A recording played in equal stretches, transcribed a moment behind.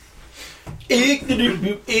I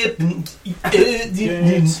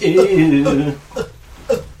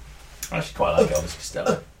actually quite like Elvis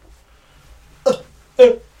Costello.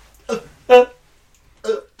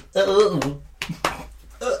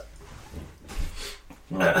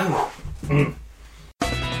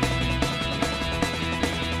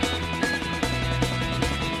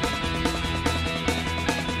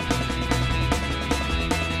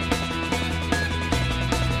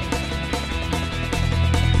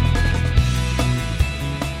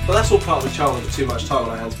 Well, that's all part of the charm of the Too Much Time on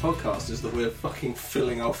Our Hands podcast, is that we're fucking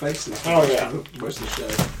filling our faces. Oh, yeah. Most of the show.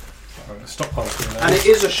 I'm going to stop parking And it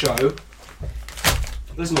is a show.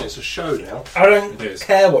 Isn't it? It's a show now. I don't It is.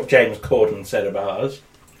 care what James Corden said about us.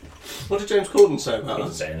 What did James Corden say He about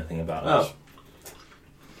didn't us? say anything about us.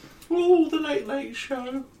 Oh, the Late Late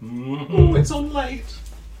Show. Mm-hmm. Oh, it's on late.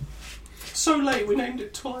 So late we named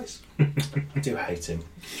it twice. I do hate him.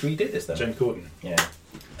 Should we do this then? James Corden. Yeah.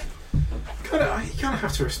 You kind of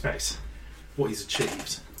have to respect what he's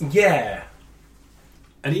achieved. Yeah.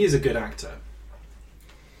 And he is a good actor.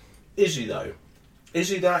 Is he, though? Is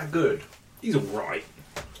he that good? He's alright.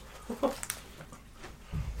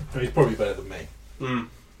 He's probably better than me.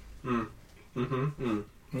 I'm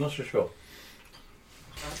not so sure.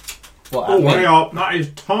 What, Oh, hurry up. That is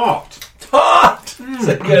tart. Tart! It's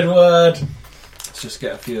a good word. Let's just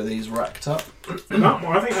get a few of these racked up. I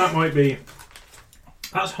think that might be...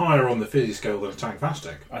 That's higher on the fizzy scale than a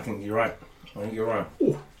Tankfastic. I think you're right.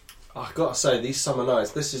 I've got to say, these summer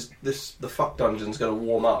nights, the fuck dungeon's going to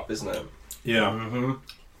warm up, isn't it? Yeah. Mm-hmm.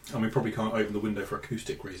 And we probably can't open the window for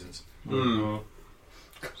acoustic reasons.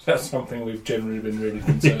 That's something we've generally been really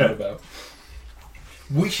concerned about.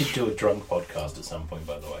 We should do a drunk podcast at some point,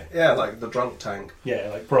 by the way. Yeah, like the drunk tank. Yeah,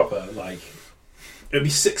 like proper, like... It'd be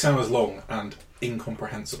 6 hours long and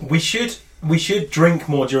incomprehensible. We should drink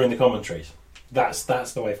more during the commentaries. That's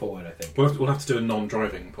the way forward, I think. We'll have to do a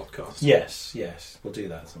non-driving podcast. Yes, we'll do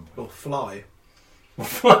that at some point. Or fly. We'll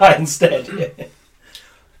fly instead. Yeah.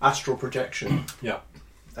 Astral projection. Yeah.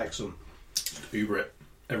 Excellent. Uber it.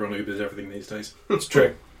 Everyone Ubers everything these days. It's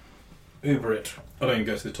true. Uber it. I don't even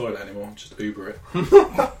go to the toilet anymore. Just Uber it.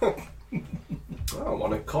 Oh,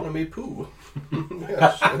 one economy poo.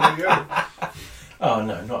 Yes, there you go. Oh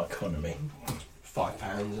no, not economy.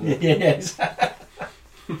 £5. Isn't it? Yes.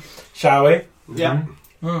 Shall we? Yeah.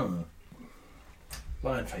 Lion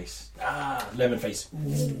face. Lemon face.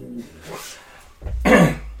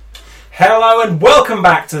 Hello and welcome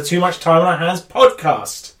back to the Too Much Time on Our Hands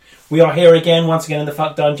podcast. We are here again, once again in the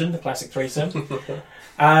Fuck Dungeon, the classic threesome.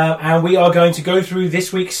 And we are going to go through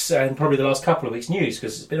this week's, and probably the last couple of weeks' news,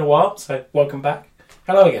 because it's been a while, so welcome back.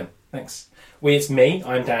 Hello again. Thanks. It's me,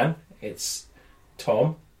 I'm Dan. It's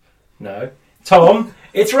Tom. No. Tom,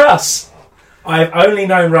 it's Russ. I've only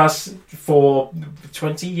known Russ for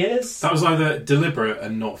 20 years. That was either deliberate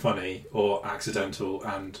and not funny, or accidental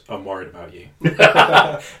and I'm worried about you.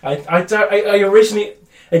 I originally...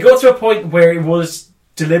 It got to a point where it was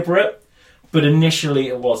deliberate, but initially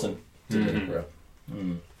it wasn't deliberate.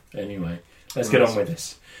 Anyway, let's get on with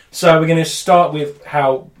this. So we're going to start with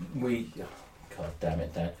how we... Oh, God damn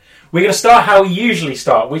it, Dan. We're going to start how we usually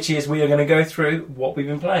start, which is we are going to go through what we've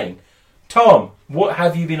been playing. Tom, what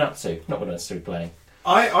have you been up to? Not what I'm still playing.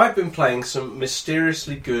 I've been playing some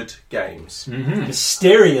mysteriously good games.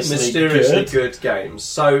 Mysteriously good games.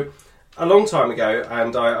 So, a long time ago,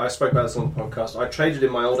 and I spoke about this on the podcast, I traded in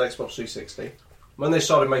my old Xbox 360. When they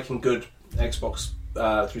started making good Xbox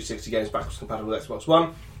 360 games backwards compatible with Xbox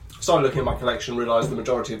One, started looking at my collection, realised the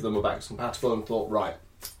majority of them were backwards compatible, and thought, right,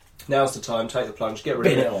 now's the time, take the plunge, get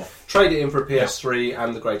rid of it, trade it in for a PS3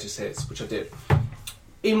 and the greatest hits, which I did.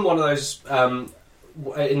 In one of those,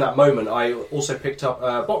 in that moment, I also picked up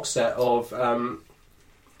a box set of, I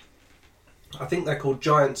think they're called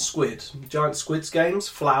Giant Squids games,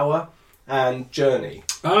 Flower and Journey.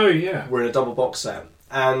 Oh, yeah. Were in a double box set.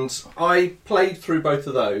 And I played through both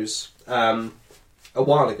of those a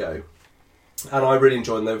while ago. And I really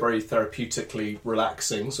enjoyed them. They're very therapeutically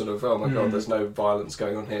relaxing, sort of, oh my god, there's no violence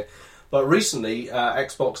going on here. But recently,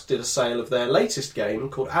 Xbox did a sale of their latest game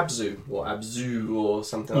called Abzu, or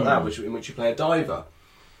something like that, in which you play a diver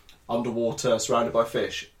underwater, surrounded by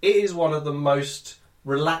fish. It is one of the most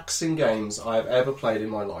relaxing games I've ever played in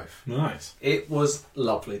my life. Nice. It was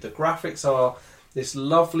lovely. The graphics are this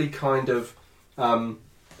lovely kind of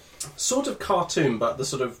sort of cartoon, but the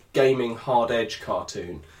sort of gaming hard edge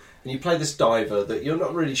cartoon. And you play this diver that you're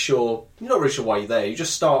not really sure why you're there. You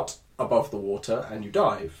just start above the water and you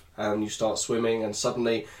dive and you start swimming, and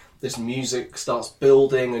suddenly this music starts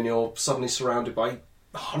building and you're suddenly surrounded by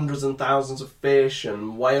hundreds and thousands of fish,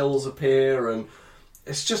 and whales appear, and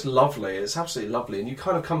it's just lovely. It's absolutely lovely, and you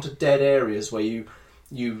kind of come to dead areas where you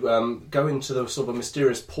go into the sort of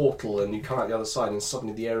mysterious portal, and you come out the other side, and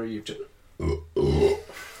suddenly the area you've just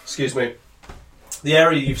excuse me, the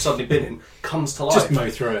area you've suddenly been in comes to life. Just mow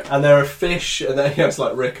through it. And there are fish, and then it's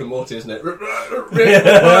like Rick and Morty, isn't it?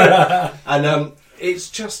 And it's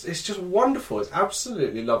just wonderful. It's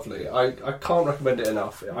absolutely lovely. I can't recommend it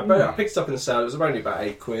enough. I picked it up in the sale. It was only about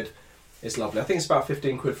 £8. It's lovely. I think it's about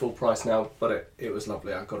 £15 full price now, but it was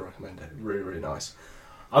lovely. I've got to recommend it. Really, really nice.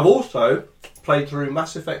 I've also played through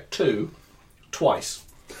Mass Effect 2 twice.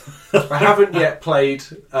 I haven't yet played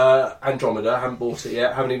Andromeda. I haven't bought it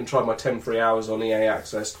yet. I haven't even tried my 10 free hours on EA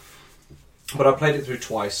Access. But I played it through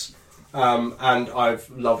twice, and I've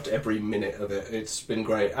loved every minute of it. It's been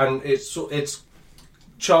great, and it's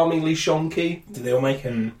charmingly shonky. Do they all make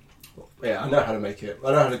it? Yeah, I know how to make it.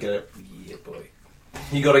 I know how to get it. Yeah, boy.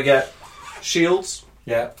 You got to get shields.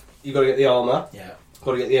 Yeah. You got to get the armour. Yeah.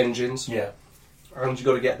 Got to get the engines. Yeah. And you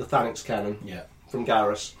got to get the Thanix cannon. Yeah. From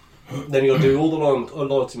Garrus. Then you got to do all the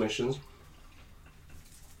loyalty missions.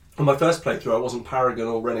 On my first playthrough, I wasn't Paragon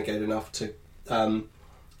or Renegade enough to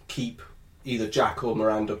keep either Jack or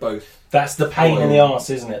Miranda both. That's the pain in the arse,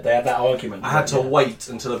 isn't it? They have that argument. I had to wait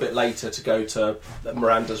until a bit later to go to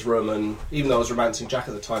Miranda's room, and even though I was romancing Jack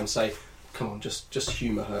at the time, say, come on, just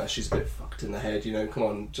humour her. She's a bit fucked in the head, you know. Come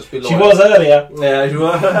on, just be loyal. She was earlier. Yeah, she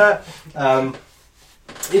was.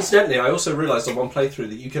 Incidentally, I also realised on one playthrough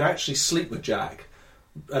that you can actually sleep with Jack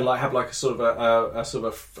and like have like a sort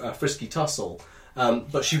of a frisky tussle.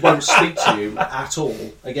 But she won't speak to you at all.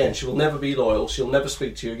 Again, she will never be loyal. She'll never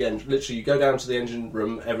speak to you again. Literally, you go down to the engine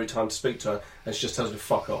room every time to speak to her, and she just tells you to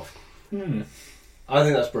fuck off. I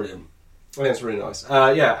think that's brilliant. I think that's really nice.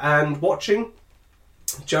 And watching,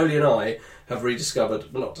 Jolie and I have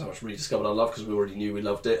rediscovered, well, not so much rediscovered our love because we already knew we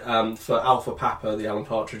loved it, for Alpha Papa, the Alan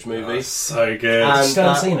Partridge movie. Oh, so good. And Still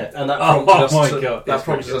haven't seen it. And that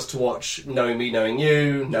prompted us to watch Knowing Me, Knowing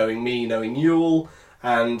You, Knowing Me, Knowing Yule,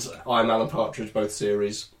 and I'm Alan Partridge, both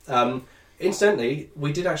series. Incidentally,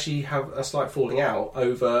 we did actually have a slight falling out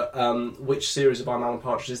over which series of I'm Alan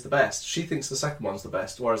Partridge is the best. She thinks the second one's the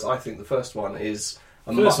best, whereas I think the first one is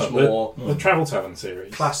more the Travel Tavern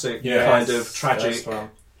series. Classic kind of tragic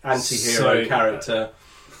anti-hero character.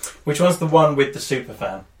 Which one's the one with the super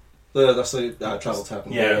fan? That's the Travel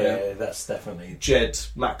Tavern. Yeah, that's definitely Jed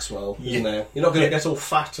Maxwell, isn't there? You're not going to get all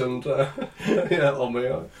fat and on me.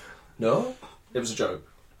 No, it was a joke.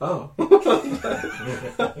 Oh,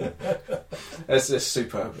 it's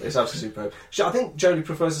superb. It's absolutely superb. I think Jolie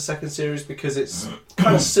prefers the second series because it's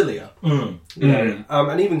kind of sillier. You know?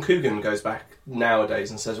 And even Coogan goes back nowadays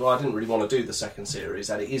and says, "Well, I didn't really want to do the second series,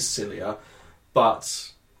 and it is sillier."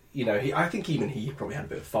 But you know, I think even he probably had a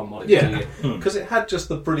bit of fun while he was doing it because it had just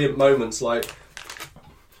the brilliant moments, like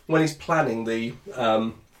when he's planning the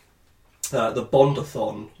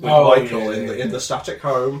Bondathon with Michael in the static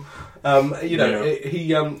home.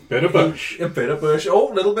 Bit of bush. A bit of bush. Oh,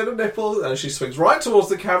 little bit of nipple. And she swings right towards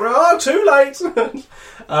the camera. Oh, too late.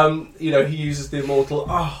 He uses the immortal,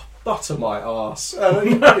 butter my arse.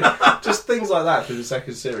 Just things like that through the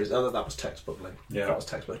second series. That was textbookly. Yeah. That was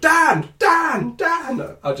textbook. Dan!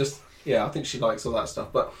 I think she likes all that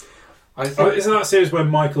stuff. But I think... isn't that a series where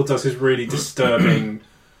Michael does his really disturbing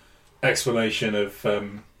explanation of...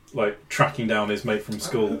 like tracking down his mate from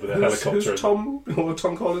school with a helicopter. Who's Tom? Or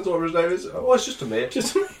Tom Collins, whatever his name is. Oh, it's just a mate.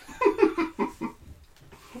 Just a mate. And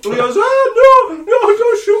he goes, no,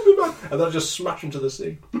 don't shoot me, man. And they'll just smash him to the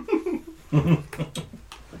sea.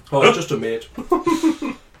 Oh, it's just a mate.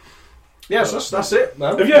 Yes, that's it,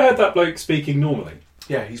 man. Have you ever heard that bloke speaking normally?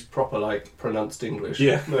 Yeah, he's proper, like, pronounced English.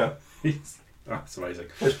 Yeah. That's amazing.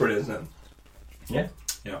 It's brilliant, isn't it? Yeah.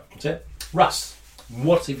 Yeah. That's it. Russ,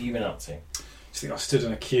 what have you been up to? I think I stood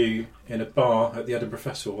in a queue in a bar at the Edinburgh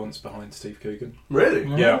Festival once behind Steve Coogan. Really?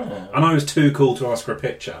 Yeah. And I was too cool to ask for a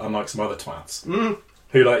picture, unlike some other twats. Who,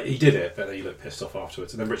 he did it, but he looked pissed off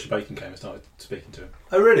afterwards. And then Richard Bacon came and started speaking to him.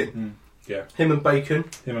 Oh, really? Yeah. Him and Bacon.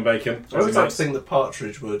 Him and Bacon. I always like to think that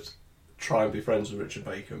Partridge would try and be friends with Richard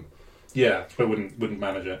Bacon. Yeah, but wouldn't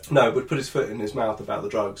manage it. No, would put his foot in his mouth about the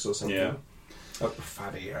drugs or something. Yeah. Oh,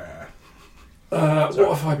 fatty,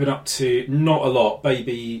 What have I been up to? Not a lot.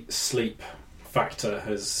 Baby sleep factor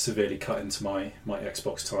has severely cut into my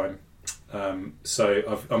Xbox time.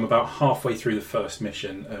 So I'm about halfway through the first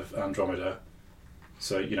mission of Andromeda.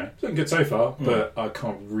 So, it's looking good so far, but I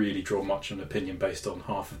can't really draw much of an opinion based on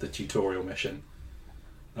half of the tutorial mission.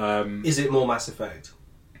 Is it more Mass Effect?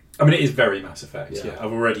 I mean, it is very Mass Effect. Yeah. Yeah,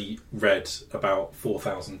 I've already read about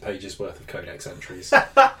 4,000 pages worth of codex entries.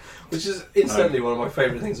 Which is incidentally one of my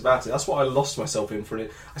favourite things about it. That's what I lost myself in for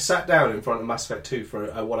it. I sat down in front of Mass Effect 2 for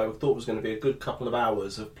what I thought was going to be a good couple of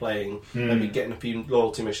hours of playing, maybe getting a few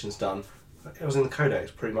loyalty missions done. It was in the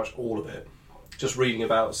codex, pretty much all of it. Just reading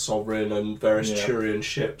about Sovereign and various Turian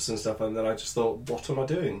ships and stuff, and then I just thought, what am I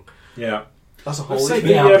doing? Yeah. That's a I'd whole...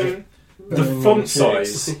 say the font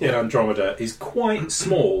size in Andromeda is quite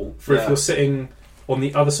small for if you're sitting on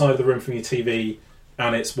the other side of the room from your TV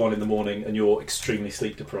and it's 1 a.m. and you're extremely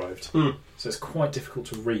sleep deprived. So it's quite difficult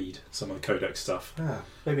to read some of the codex stuff.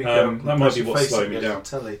 Maybe that might be what's slowing me down.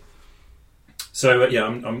 Telly. So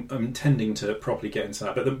I'm intending to properly get into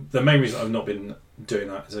that, but the main reason I've not been doing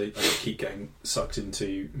that is I keep getting sucked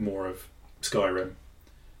into more of Skyrim,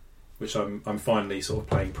 which I'm finally sort of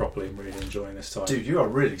playing properly and really enjoying this time. Dude, you are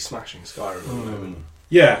really smashing Skyrim at the moment.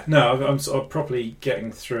 Yeah, no, I'm sort of properly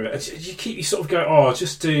getting through it. You sort of go, I'll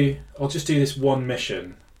just do this one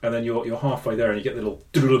mission, and then you're halfway there, and you get the little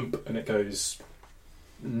doodle-lump, and it goes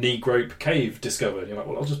Negrope Cave discovered. You're like,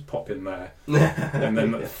 well, I'll just pop in there, and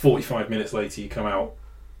then 45 minutes later, you come out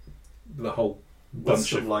with a whole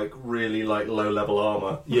bunch of really low-level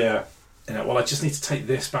armour. Yeah. Well, I just need to take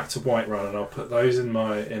this back to Whiterun, and I'll put those in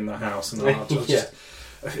the house, and then I'll just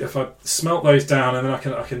if I smelt those down, and then I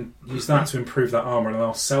can use that to improve that armour, and then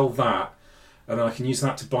I'll sell that, and then I can use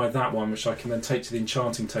that to buy that one, which I can then take to the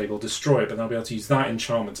enchanting table, destroy it, but then I'll be able to use that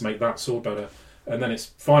enchantment to make that sword better, and then it's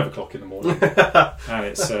 5 o'clock in the morning, and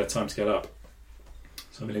it's time to get up.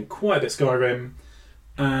 So I've been in quite a bit of Skyrim,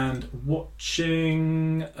 and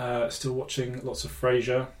still watching lots of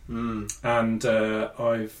Frasier, and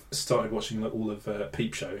I've started watching all of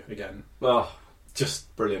Peep Show again. Oh,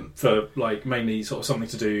 just brilliant. For mainly sort of something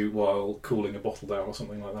to do while cooling a bottle down or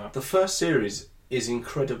something like that. The first series is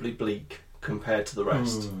incredibly bleak compared to the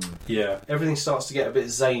rest. Yeah. Everything starts to get a bit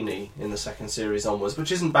zany in the second series onwards,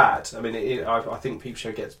 which isn't bad. I mean, I think Peep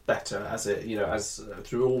Show gets better as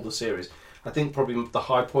through all the series. I think probably the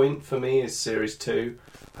high point for me is series 2.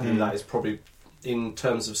 I think that is probably, in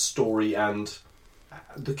terms of story and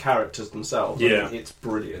the characters themselves, I think it's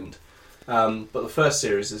brilliant. But the first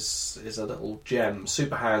series is a little gem.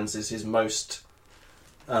 Super Hands is his most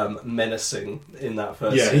menacing in that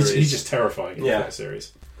first series. He's just terrifying in that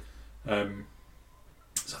series. So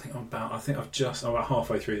I think I'm about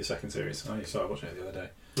halfway through the second series. I only started watching it the other day.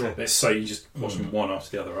 Yeah. It's so you just watch them one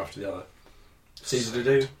after the other. It's easy to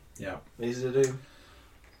do. Yeah. Easy to do.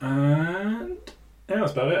 And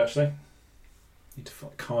that's about it, actually. Need to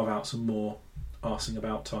carve out some more arsing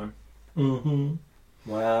about time.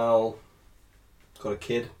 Well, got a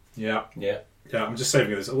kid. Yeah, I'm just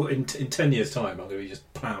saving this. In 10 years' time, I'm going to be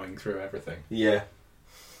just ploughing through everything. Yeah.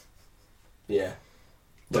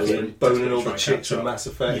 Boning all the chicks in Mass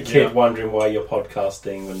Effect. Your kid wondering why you're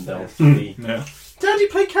podcasting when they'll be... Daddy,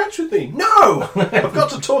 play catch with me. No! I've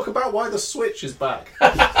got to talk about why the Switch is back.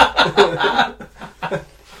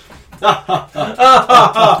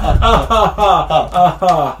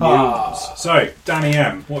 So, Danny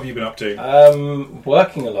M, what have you been up to?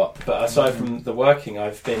 Working a lot, but aside from the working,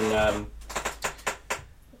 I've been...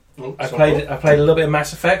 I played a little bit of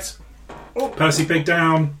Mass Effect. Percy Big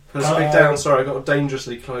Down. Sorry, I got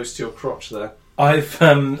dangerously close to your crotch there. I've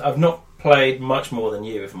not played much more than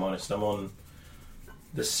you, if I'm honest. I'm on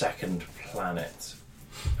the second planet,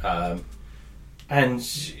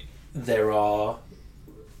 and there are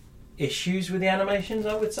issues with the animations,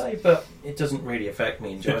 I would say, but it doesn't really affect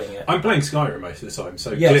me enjoying it. I'm playing Skyrim most of the time,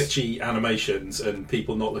 so glitchy animations and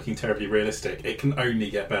people not looking terribly realistic, it can only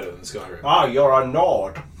get better than Skyrim. Ah, you're a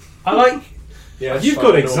Nord. I like... You've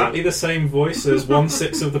got exactly the same voice as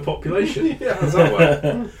 1/6 of the population. Yeah. How does that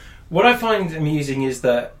work? What I find amusing is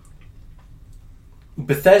that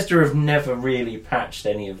Bethesda have never really patched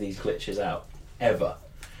any of these glitches out, ever.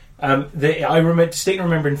 I distinctly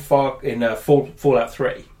remember in Fallout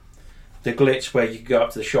 3, the glitch where you could go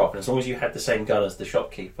up to the shop, and as long as you had the same gun as the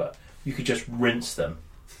shopkeeper, you could just rinse them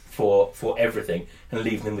for everything and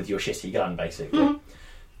leave them with your shitty gun, basically.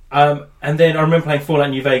 And then I remember playing Fallout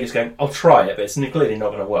New Vegas going, I'll try it, but it's clearly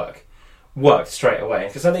not going to work. Worked straight away.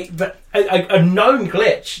 Because I think a known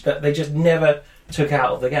glitch that they just never took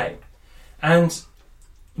out of the game. And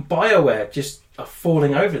BioWare just are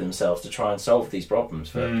falling over themselves to try and solve these problems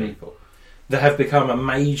for people that have become a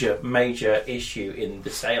major, major issue in the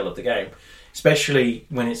sale of the game. Especially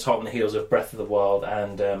when it's hot on the heels of Breath of the Wild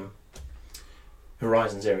and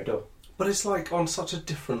Horizon Zero Dawn. But it's like on such a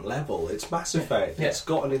different level. It's Mass Effect. Yeah. It's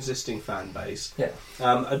got an existing fan base. Yeah.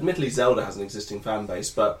 Admittedly, Zelda has an existing fan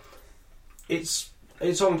base, but it's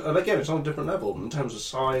it's on a different level in terms of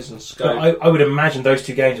size and But scope. I would imagine those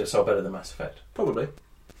two games are sold better than Mass Effect, Probably.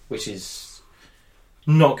 which is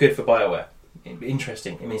not good for BioWare.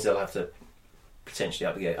 Interesting. It means they'll have to potentially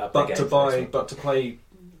up their But game to for this one. to play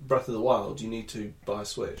Breath of the Wild, you need to buy a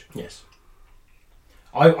Switch. Yes.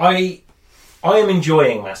 I am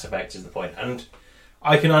enjoying Mass Effect is the point, and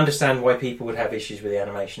I can understand why people would have issues with the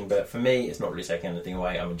animation, but for me, it's not really taking anything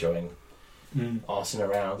away. I'm enjoying arsing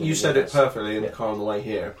around. You said it perfectly in the car on the way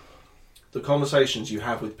here. The conversations you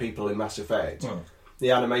have with people in Mass Effect,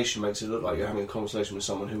 the animation makes it look like you're having a conversation with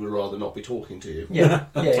someone who would rather not be talking to you. Yeah,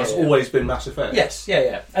 That's always been Mass Effect. Yes,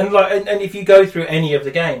 yeah. And if you go through any of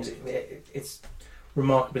the games, it's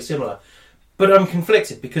remarkably similar. But I'm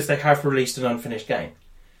conflicted because they have released an unfinished game,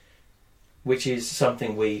 which is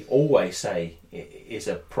something we always say is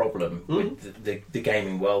a problem with the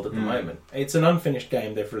gaming world at the moment. It's an unfinished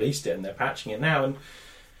game, they've released it and they're patching it now, and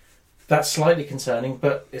that's slightly concerning,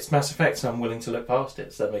 but it's Mass Effect, so I'm willing to look past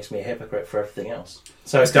it, so that makes me a hypocrite for everything else.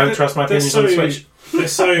 So don't trust my opinions on the Switch. They're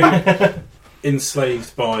so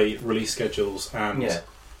enslaved by release schedules and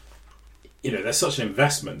there's such an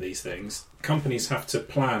investment, these things. Companies have to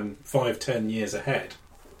plan 5-10 years ahead.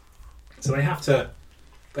 So they have to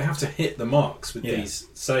hit the marks with these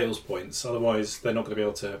sales points, otherwise they're not going to be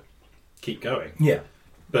able to keep going. Yeah.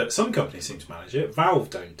 But some companies seem to manage it. Valve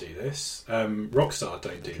don't do this. Rockstar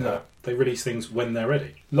don't do that. No. They release things when they're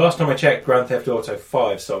ready. Last time I checked, Grand Theft Auto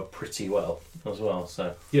 5 sold pretty well as well.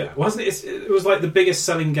 So Yeah, wasn't it? It was like the biggest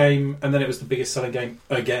selling game, and then it was the biggest selling game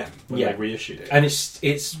again when they reissued it. And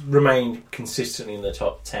it's remained consistently in the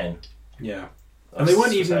top 10. Yeah, and they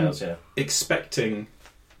weren't even sales, expecting.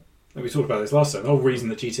 Like we talked about this last time. The whole reason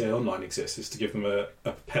that GTA Online exists is to give them a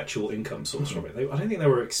perpetual income source from it. I don't think they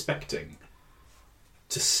were expecting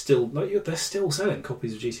to still. They're still selling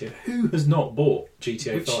copies of GTA. Who has not bought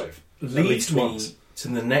GTA 5? Leads me to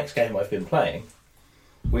the next game I've been playing,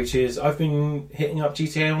 which is I've been hitting up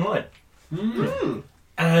GTA Online,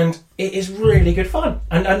 and it is really good fun.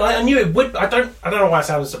 And I knew it would. I don't know why I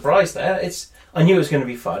sounded surprised there. I knew it was going to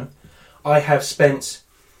be fun. I have spent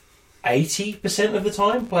 80% of the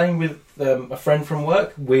time playing with a friend from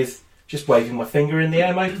work, with just waving my finger in the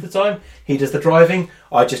air most of the time. He does the driving.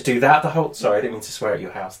 I just do that the whole... Sorry, I didn't mean to swear at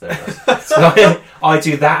your house there. So I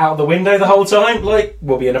do that out the window the whole time. Like,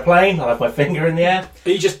 we'll be in a plane, I'll have my finger in the air. Are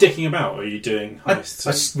you just dicking about, or are you doing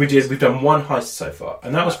heists? We've done one heist so far,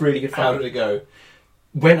 and that was really good fun. How did it go?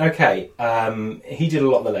 Went okay. He did a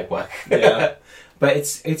lot of the legwork. Yeah. But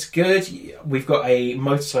it's good. We've got a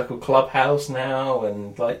motorcycle clubhouse now,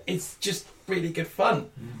 and it's just really good fun.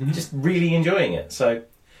 Just really enjoying it. So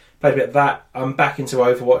played a bit of that. I'm back into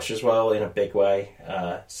Overwatch as well in a big way.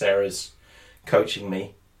 Sarah's coaching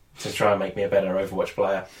me to try and make me a better Overwatch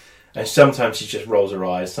player. And sometimes she just rolls her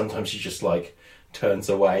eyes. Sometimes she just turns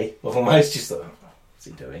away. Almost just like, what's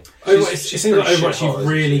he doing? It seems like Overwatch you've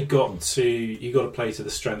really got to play to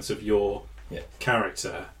the strengths of your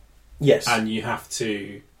character. Yes. And you've got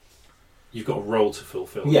a role to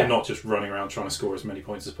fulfill. Yeah. You're not just running around trying to score as many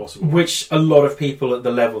points as possible. Which a lot of people at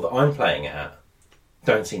the level that I'm playing at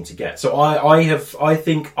don't seem to get. So I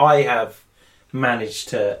think I have managed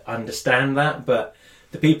to understand that, but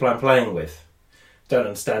the people I'm playing with don't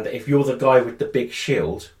understand that if you're the guy with the big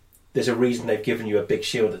shield, there's a reason they've given you a big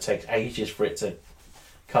shield that takes ages for it to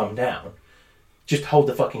come down. Just hold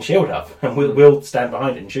the fucking shield up and we'll stand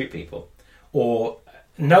behind it and shoot people. Or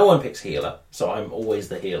no one picks healer, so I'm always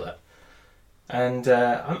the healer. And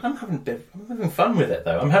I'm having fun with it,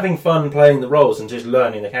 though. I'm having fun playing the roles and just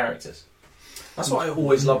learning the characters. That's what I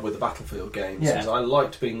always love with the Battlefield games. Yeah. Is I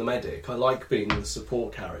liked being the medic. I like being the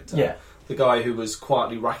support character. Yeah. The guy who was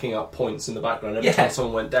quietly racking up points in the background every time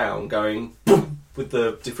someone went down, going boom, with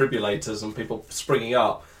the defibrillators and people springing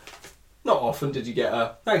up. Not often did you get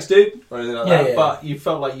a "thanks, dude" or anything like that, but you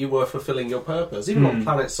felt like you were fulfilling your purpose. Even on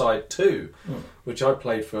PlanetSide 2, which I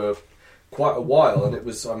played for quite a while, and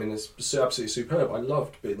it's absolutely superb. I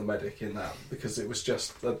loved being the medic in that because it was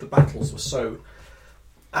just the battles were so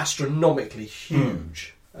astronomically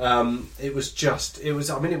huge. It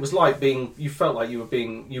was like being. You felt like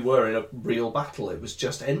you were in a real battle. It was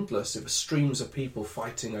just endless. It was streams of people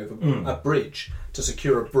fighting over a bridge to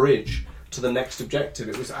secure a bridge to the next objective.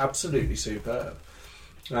 It was absolutely superb.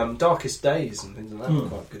 Darkest Days and things like that were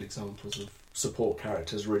quite good examples of support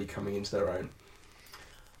characters really coming into their own.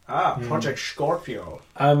 Project Scorpio.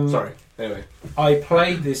 Sorry. Anyway, I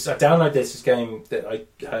downloaded this game that I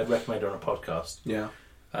heard recommended on a podcast. Yeah.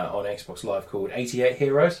 On Xbox Live called 88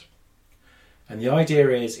 Heroes. And the idea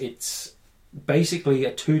is it's basically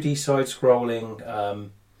a 2D side-scrolling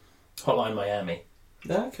Hotline Miami.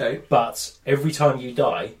 Okay. But every time you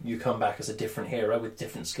die, you come back as a different hero with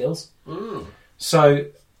different skills. Mm. So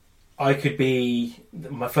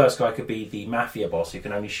my first guy could be the mafia boss who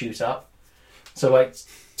can only shoot up. So like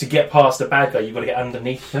to get past a bad guy, you've got to get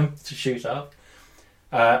underneath them to shoot up.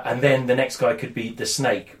 And then the next guy could be the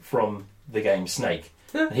snake from the game Snake.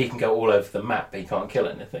 And he can go all over the map, but he can't kill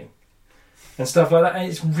anything. And stuff like that.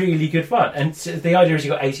 And it's really good fun. And the idea is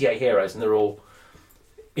you've got 88 heroes and they're all...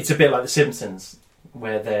 It's a bit like The Simpsons,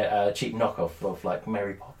 where they're a cheap knockoff of like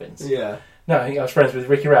Mary Poppins. Yeah. No, I think I was friends with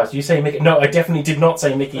Ricky Rouse. You say Mickey? No, I definitely did not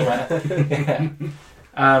say Mickey. Yeah.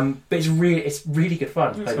 But it's really good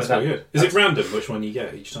fun. That's very good. Is it random which one you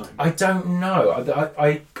get each time? I don't know.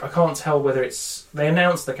 I can't tell whether it's... They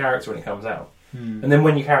announce the character when it comes out. And then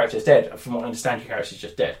when your character's dead, from what I understand, your character's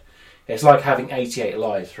just dead. It's like having 88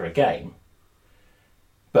 lives for a game,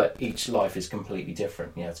 but each life is completely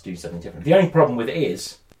different. You have to do something different. The only problem with it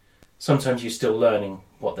is sometimes you're still learning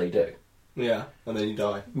what they do. Yeah, and then you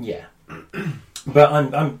die. Yeah.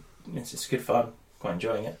 But it's good fun. Quite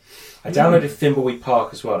enjoying it. I downloaded Thimbleweed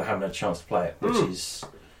Park as well. I haven't had a chance to play it, which is...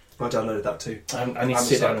 I downloaded that too. I need to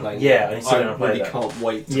sit down and play. I need to sit down and play really that. can't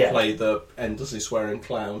wait to play the endlessly swearing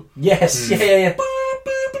clown. Yes, yeah.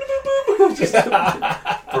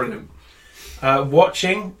 Brilliant.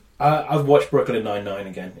 Watching, I've watched Brooklyn Nine-Nine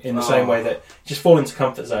again in the same way that just fall into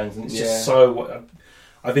comfort zones, and it's just so...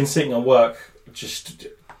 I've been sitting on work just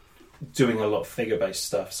doing a lot of figure-based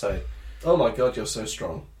stuff, so... Oh my god, you're so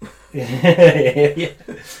strong. Yeah.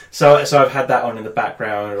 So I've had that on in the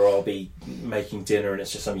background, or I'll be making dinner and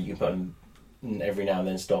it's just something you can put on every now and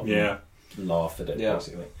then, stop and laugh at it,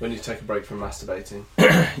 basically. When you take a break from masturbating.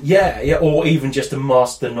 yeah, or even just to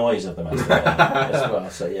mask the noise of the masturbating as well.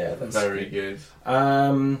 So yeah, that's very good.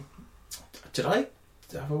 Have I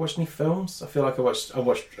watched any films? I feel like I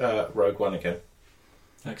watched Rogue One again.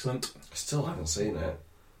 Excellent. I still haven't seen it.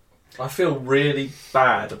 I feel really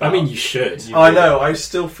bad about... I mean, you should. I know. I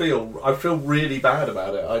feel really bad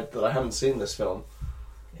about it. That I haven't seen this film.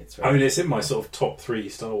 It's in my sort of top 3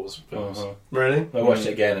 Star Wars films. Really? I watched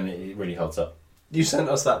it again and it really holds up. You sent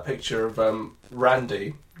us that picture of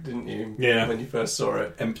Randy, didn't you? Yeah. When you first saw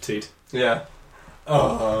it. Emptied. Yeah.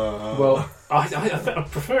 Well, I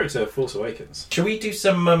prefer it to Force Awakens. Shall we do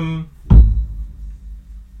some...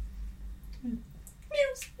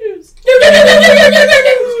 News.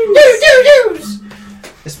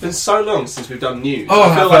 It's been so long since we've done news. Oh,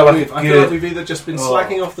 I feel like we've either just been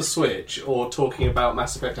slacking off the Switch or talking about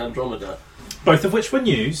Mass Effect Andromeda. Both of which were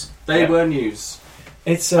news. They were news.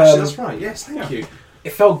 It's Actually, that's right. Yes, thank you.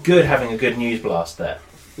 It felt good having a good news blast there.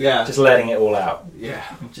 Yeah. Just letting it all out. Yeah.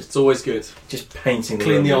 It's always good. Just painting the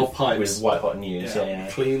Clean room the old pipes with white hot news. Yeah.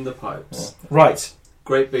 Clean the pipes. Yeah. Right.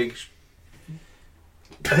 Great big.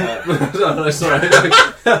 No, sorry.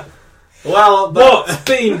 Well, what's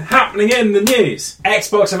been happening in the news?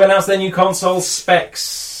 Xbox have announced their new console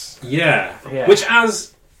specs. Yeah. Which,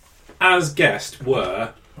 as guessed,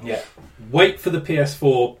 were wait for the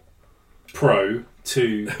PS4 Pro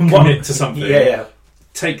to commit to something. Yeah.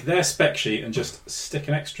 Take their spec sheet and just stick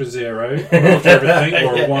an extra 0 after everything,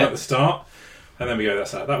 or a 1 at the start, and then we go.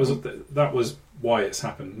 That's that. That was why it's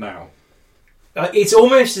happened now. It's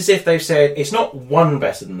almost as if they've said it's not 1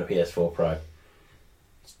 better than the PS4 Pro.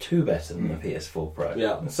 2 better than the PS4 Pro.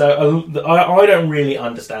 Yeah. So I don't really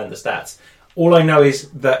understand the stats. All I know is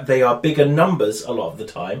that they are bigger numbers a lot of the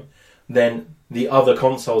time than the other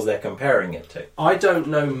consoles they're comparing it to. I don't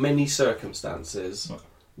know many circumstances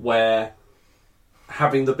where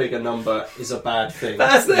having the bigger number is a bad thing.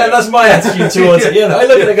 That's my attitude towards it. I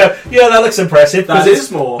look at it and go, that looks impressive because it's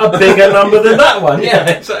more a bigger number than that one. Yeah,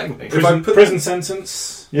 exactly. Prison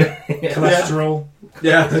sentence. Cholesterol.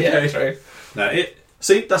 Yeah. Okay. True. No,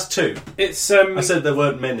 See, that's 2. It's. I said there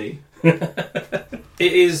weren't many. It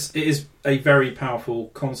is a very powerful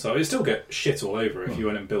console. It still get shit all over if you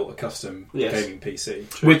went and built a custom gaming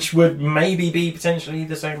PC, which would maybe be potentially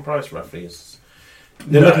the same price roughly as.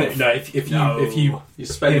 If you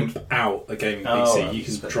spend out a gaming PC, you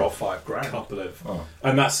can drop $5,000. a couple of,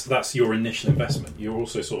 and that's your initial investment. You're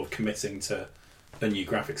also sort of committing to a new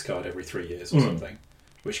graphics card every 3 years or something,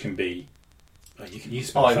 which can be. You can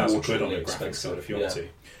spend £1,000 on a graphics card if you want to.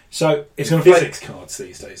 So it's going to physics cards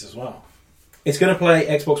these days as well. It's going to play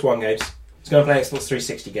Xbox One games. It's going to play Xbox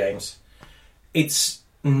 360 games. It's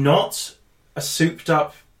not a souped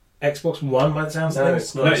up Xbox One by the sounds of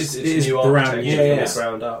things. It's new brand new. It's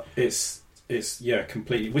ground up. It's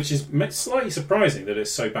completely, which is slightly surprising that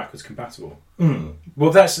it's so backwards compatible.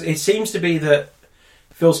 Well, it seems to be that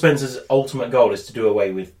Phil Spencer's ultimate goal is to do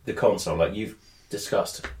away with the console, like you've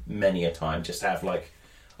discussed many a time. Just have like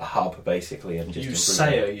a hub basically, and just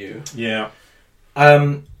you. Yeah.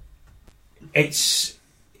 It's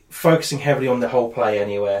focusing heavily on the whole play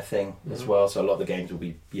anywhere thing as well. So a lot of the games will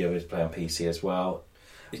be viewers play on PC as well,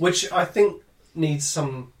 which I think needs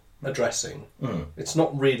some addressing. Mm. It's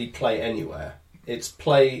not really play anywhere. It's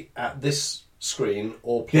play at this screen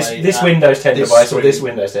or play this at Windows 10 this device screen. or this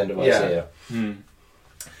Windows 10 device Yeah. here.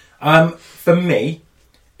 Mm. For me,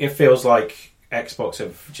 it feels like Xbox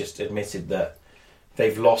have just admitted that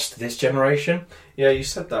they've lost this generation. Yeah, you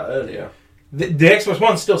said that earlier. The Xbox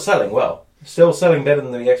One's still selling well. Still selling better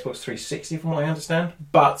than the Xbox 360 from what I understand.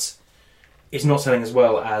 But it's not selling as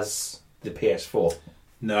well as the PS4.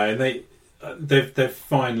 No, they've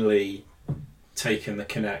finally taken the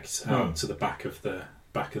Kinect out to the back of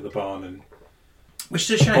the barn and Which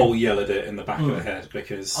is a shame. Paul yelled it in the back of the head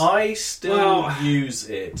because I still use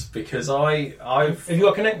it because I've Have you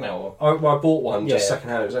got Kinect now? Or? I bought one just Yeah. second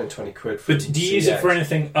hand. It was only £20. But do you use it for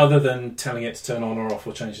anything other than telling it to turn on or off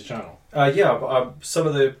or change the channel? Some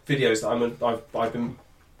of the videos that I've been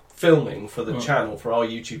filming for the channel, for our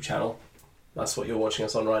YouTube channel, that's what you're watching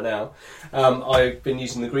us on right now, I've been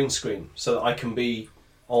using the green screen so that I can be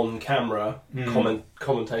on camera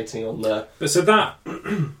commentating on the... But so that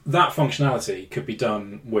functionality could be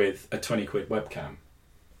done with a £20 webcam.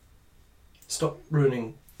 Stop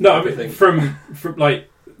ruining No, I everything. mean, from like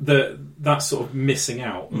that sort of missing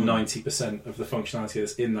out 90% of the functionality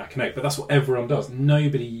that's in that Kinect, but that's what everyone does.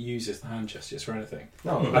 Nobody uses the hand gestures for anything.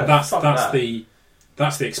 No, And no, that's fuck that. the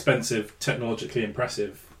expensive, technologically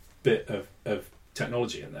impressive bit of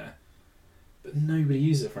technology in there. But nobody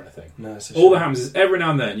uses it for anything. No, it's a All that shame. happens is every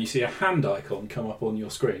now and then you see a hand icon come up on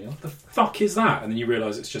your screen. You're like, what the fuck is that? And then you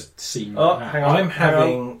realise it's just seen. Oh, hand. hang on. I'm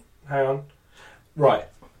having... Hang on. Right.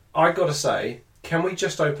 I got to say, can we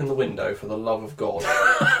just open the window for the love of God?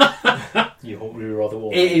 You're rather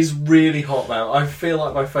warm. It is really hot now. I feel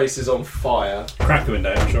like my face is on fire. Crack the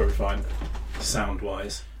window. I'm sure it'll be fine. Sound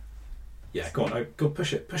wise. Yeah, go on. Go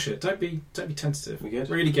push it. Push it. Don't be tentative. We good?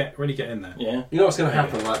 Really get in there. Yeah. You know what's going to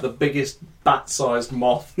happen? Like the biggest bat-sized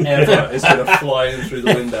moth ever is going to fly in through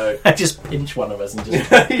the window. Just pinch one of us and just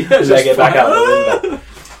Just leg it back fly- out the window.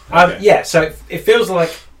 Okay. Yeah, so it feels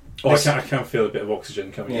like... Oh, I can feel a bit of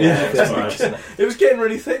oxygen coming in. Yeah, It's it's fine. nice, isn't it? It was getting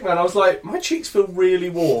really thick, man. I was like, my cheeks feel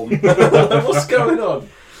really warm. What's going on?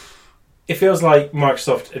 It feels like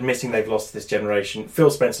Microsoft admitting they've lost this generation.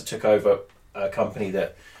 Phil Spencer took over a company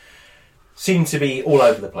that seemed to be all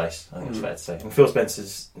over the place, I think it's fair to say. And Phil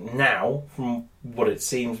Spencer's now, from what it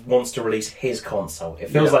seems, wants to release his console.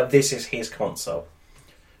 It feels Yeah. like this is his console.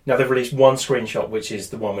 Now, they've released one screenshot, which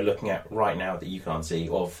is the one we're looking at right now that you can't see,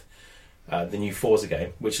 of the new Forza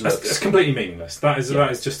game, which That's looks... completely meaningless. That is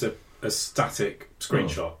Yeah. just a static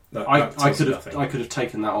screenshot. That I tells you could nothing. have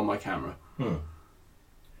taken that on my camera.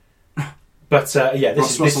 But, yeah,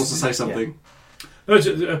 Ross wants to say yeah. something. No,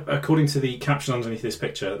 according to the caption underneath this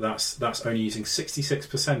picture, that's only using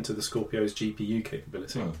 66% of the Scorpio's GPU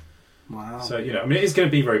capability. Wow. So, I mean, it is going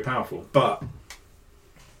to be very powerful, but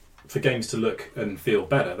for games to look and feel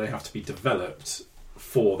better, they have to be developed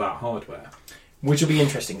for that hardware. Which will be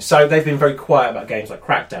interesting. So they've been very quiet about games like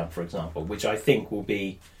Crackdown, for example, which I think will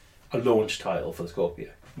be a launch title for the Scorpio.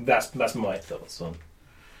 That's my thoughts on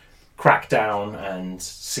Crackdown and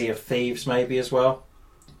Sea of Thieves, maybe as well.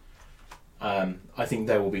 I think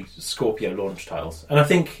there will be Scorpio launch titles, and I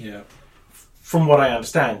think, from what I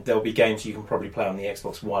understand, there'll be games you can probably play on the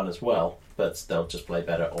Xbox One as well, but they'll just play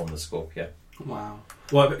better on the Scorpio. Wow.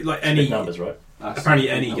 Well, like Big numbers, right? apparently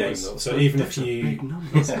any game. Though. So even if you Big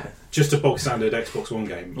numbers. just a bog standard Xbox One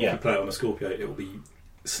game, Yeah. if you play it on a Scorpio, it will be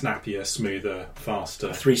snappier, smoother,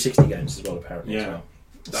 faster. 360 games as well, apparently. As Yeah. well.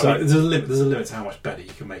 So I mean, there's a limit to how much better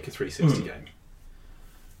you can make a 360 game.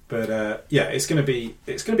 But yeah, it's going to be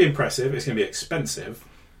impressive. It's going to be expensive.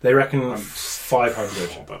 They reckon I'm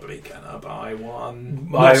 500. Probably gonna buy one.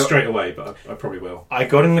 I- Not straight away, but I probably will. I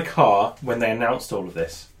got in the car when they announced all of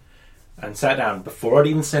this and sat down. Before I'd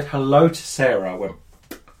even said hello to Sarah, I went,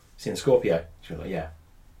 "Seen the Scorpio?" She was like, "Yeah."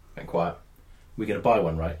 Went quiet. "We're going to buy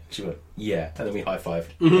one, right?" She went, "Yeah." And then we high-fived.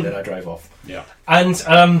 And then I drove off. Yeah. And,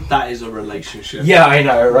 That is a relationship. yeah, I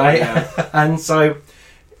know, right? Yeah. And so,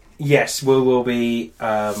 yes, we will be...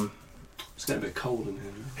 It's getting a bit cold in here.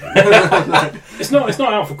 It's not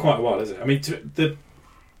out for quite a while, is it? I mean,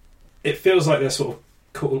 it feels like they're sort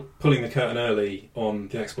of pulling the curtain early on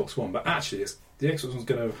the Xbox One, but actually, the Xbox One's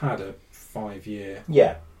going to have had a 5-year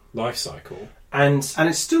yeah. life cycle. And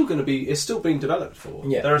it's still going to be. It's still being developed for.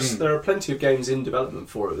 Yeah. There are plenty of games in development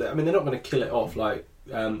for it. I mean, they're not going to kill it off. Like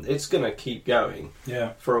it's going to keep going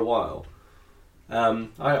Yeah. for a while.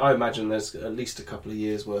 I imagine there's at least a couple of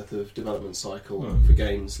years worth of development cycle for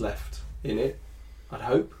games left in it. I'd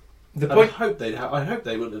hope. The And point. I hope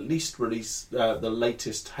they would at least release the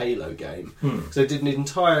latest Halo game, Hmm. because they did an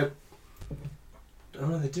entire. Oh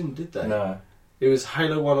no, they didn't, did they? No. It was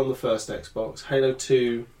Halo 1 on the first Xbox, Halo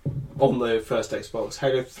 2 on the first Xbox,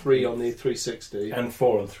 Halo 3 on the 360, And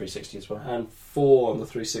 4 on 360 as well. and 4 on the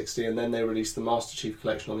 360, and then they released the Master Chief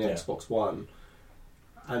Collection on the Yeah. Xbox One,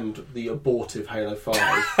 and the abortive Halo 5.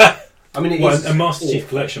 I mean, it is A Master Chief awful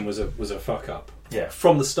Collection was a fuck up. Yeah.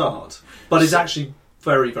 from the start, but it's actually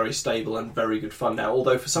very, very stable and very good fun now,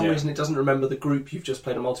 although for some Yeah. reason it doesn't remember the group you've just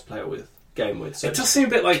played a multiplayer game with, so It does seem a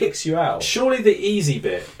bit like kicks you out. surely the easy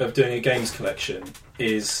bit of doing a games collection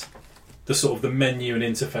is the sort of the menu and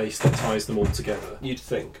interface that ties them all together. You'd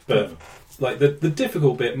think. But like the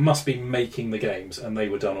difficult bit must be making the games, and they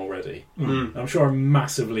were done already. Mm. I'm sure I'm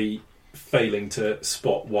massively failing to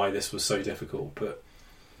spot why this was so difficult, but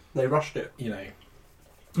They rushed it. you know,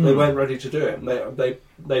 They weren't ready to do it.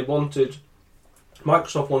 They wanted...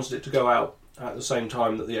 Microsoft wanted it to go out at the same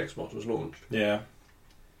time that the Xbox was launched. yeah.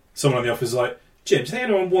 Someone in the office is like, Jim, do you think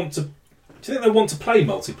anyone want to? Do you think they want to play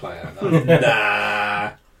multiplayer? And I'm like,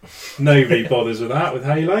 nah, nobody bothers with that with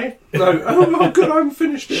Halo. No, oh good, I haven't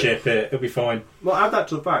finished it. Ship it, it'll be fine. Well, add that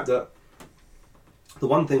to the fact that the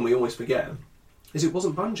one thing we always forget is it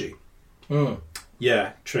wasn't Bungie. Mm.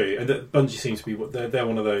 Yeah, true. And Bungie seems to be they're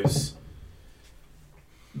one of those.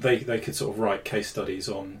 They could sort of write case studies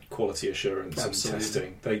on quality assurance Absolutely.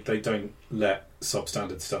 and testing. They don't let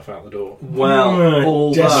substandard stuff out the door. Well,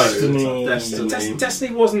 although Destiny.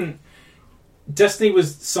 Destiny wasn't. Destiny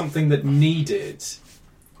was something that needed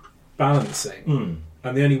balancing, Mm.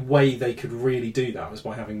 and the only way they could really do that was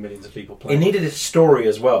by having millions of people It playing. needed a story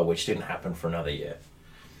as well, which didn't happen for another year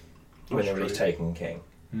when they That's released true. Taken King.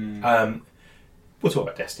 Mm. We'll talk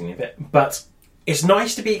about Destiny in a bit, but it's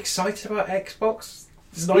nice to be excited about Xbox.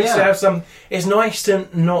 It's nice Yeah. to have some. It's nice to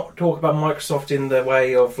not talk about Microsoft in the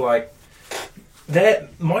way of like.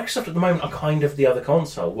 Microsoft at the moment are kind of the other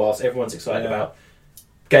console, whilst everyone's excited Yeah. about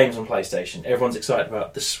games on PlayStation. Everyone's excited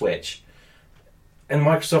about the Switch, and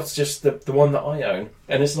Microsoft's just the one that I own.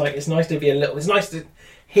 And it's like it's nice to be a little. It's nice to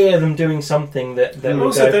hear them doing something that. And will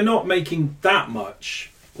also, go- they're not making that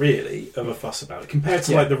much really of a fuss about it compared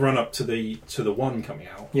to Yeah. like the run up to the one coming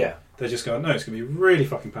out. yeah. They're just going, no, it's going to be really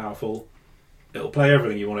fucking powerful. It'll play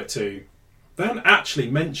everything you want it to. They haven't actually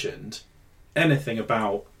mentioned anything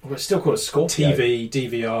about Well, it's still called a Scorpio. TV,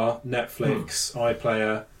 DVR, Netflix,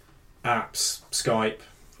 iPlayer, apps, Skype,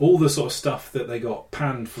 all the sort of stuff that they got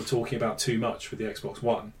panned for talking about too much with the Xbox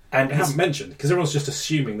One. And They haven't mentioned because everyone's just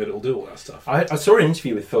assuming that it'll do all that stuff. I saw an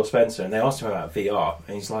interview with Phil Spencer, and they asked him about VR,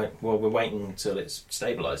 and he's like, "Well, we're waiting until it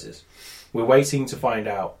stabilizes. We're waiting to find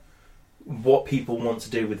out what people want to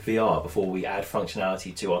do with VR before we add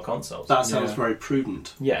functionality to our consoles." That sounds Yeah. very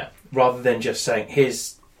prudent. Yeah, rather than just saying,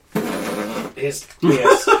 "Here's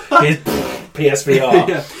PSVR,"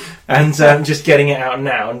 Yeah. and just getting it out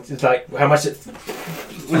now. And it's like, how much?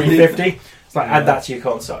 $350. It's like add that to your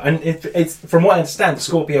console, and it's from what I understand, the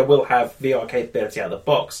Scorpio will have VR capability out of the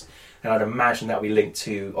box, and I'd imagine that'll be linked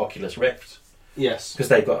to Oculus Rift Yes. because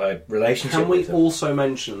they've got a relationship. Can we with them. also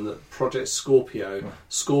mention that Project Scorpio,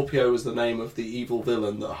 Scorpio was the name of the evil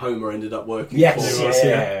villain that Homer ended up working Yes, for? It was,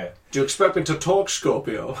 yeah. Do you expect me to talk,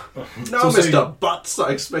 Scorpio? No, also- Mr. Butts, I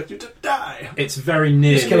expect you to die. It's very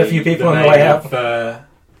nearly Just kill a few people the on the way name out.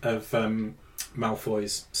 of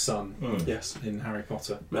Malfoy's son Mm. Yes. in Harry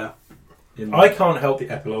Potter. Yeah. In I can't help. the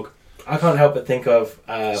epilogue. I can't help but think of.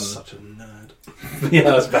 Such a nerd. Yeah,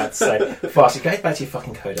 I was about to say. Fast. Go back to your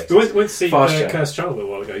fucking codex. We went to see Fast show. Cursed Child a little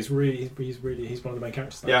while ago. He's one of the main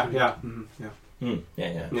characters. Yeah, yeah. Mm, yeah.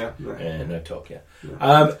 Yeah. Yeah. Yeah, no talk. Yeah.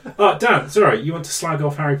 Yeah. Oh, Dan, sorry, you want to slag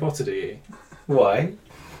off Harry Potter, do you? Why?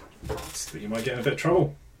 You might get in a bit of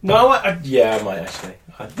trouble. No, I might actually.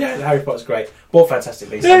 Yeah, Harry Potter's great. Bought Fantastic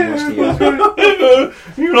Beasts. Haven't watched it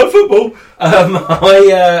yet. You like football?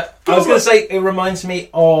 I was going to say it reminds me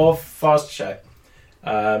of Fast Show,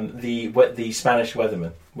 the Spanish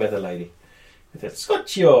weather lady.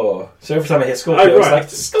 Scorpio. So every time I hear Scorpio, Oh, it's right. like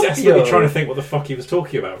Desperately Scorpio. trying to think what the fuck he was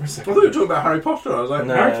talking about for a I second. thought you were talking about Harry Potter. I was like,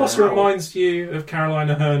 No. Harry Potter Wow. reminds you of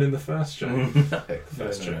Carolina Hearn in the first show. No,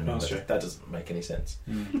 That's true, that's true. that doesn't make any sense.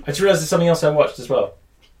 Mm. I just realised there's something else I watched as well.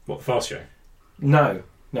 What, the fast show? No,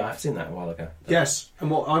 I've seen that a while ago. Yes, and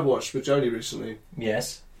what I watched with Jodie recently.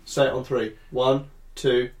 Yes. Say it on 3. 1,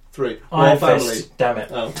 2, 3. Iron Royal Family. Fist. Damn it.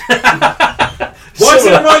 Oh. Why does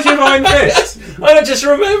it remind you of Iron Fist? I just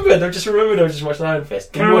remembered. I just watched Iron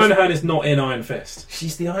Fist. Carolina Hearn is not in Iron Fist.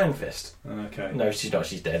 She's the Iron Fist. Okay. No, she's not.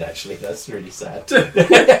 She's dead, actually. That's really sad.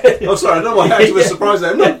 Oh, sorry, I don't know why I was surprised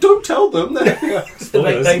there. No, don't tell them. Yeah.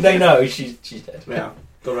 they know she's dead. Yeah,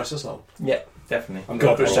 God rest her soul. Yeah, definitely. I'm God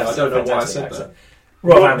not Christian. I bless. don't know why I Fantastic said accent.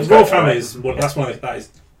 Royal Family is that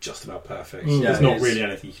is just about perfect. Mm. There's Yeah, not it is. really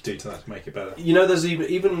anything you can do to that to make it better. You know, there's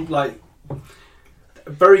even like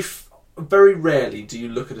very rarely do you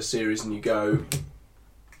look at a series and you go,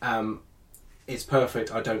 it's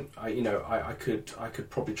perfect. I could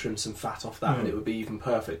probably trim some fat off that and it would be even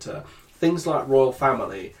perfecter. Things like Royal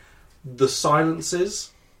Family, the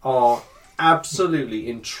silences are absolutely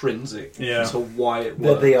intrinsic to why it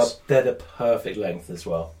works. They're the perfect length as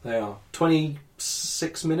well. They are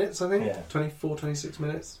 26 minutes, I think. Yeah. 24, 26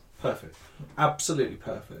 minutes. Perfect. Absolutely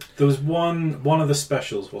perfect. There was one of the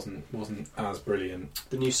specials wasn't as brilliant.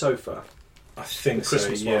 The new sofa. I think The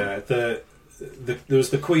Christmas so. Yeah, there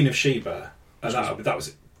was the Queen of Sheba. And that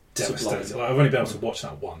was devastating. sublime. Like, I've only been able to watch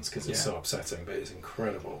that once because it's Yeah. so upsetting, but it's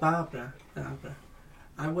incredible. Barbara,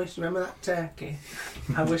 I wish, remember that turkey?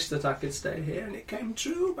 I wish that I could stay here and it came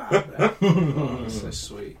true, Barbara. Oh, so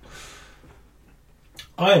sweet.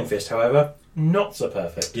 Iron Fist, however, not so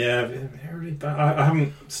perfect. Yeah, really bad. I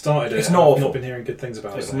haven't started it. It's not I've awful. not been hearing good things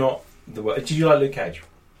about It's it. not the word. Did you like Luke Cage?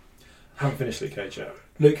 I haven't finished Luke Cage yet.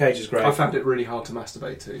 Luke Cage is great. I found it really hard to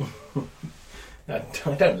masturbate to. I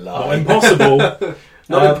don't Not lie. impossible.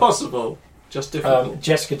 Not impossible, just difficult.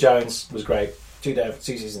 Jessica Jones was great. Two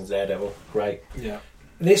seasons Daredevil, great. Yeah.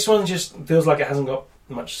 This one just feels like it hasn't got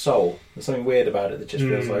much soul. There's something weird about it that just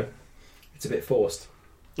feels like it's a bit forced.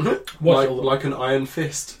 like an iron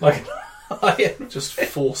fist. Like, Just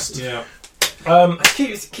forced. Yeah. I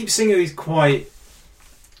keep seeing these quite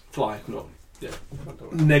Fly, not. Yeah.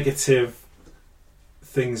 negative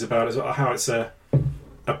things about it. How it's a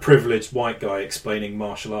privileged white guy explaining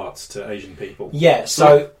martial arts to Asian people. yeah.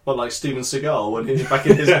 So Well, like Steven Seagal when he was back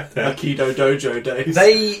in his Aikido dojo days.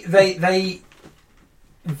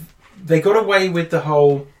 they got away with the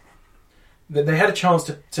whole. They had a chance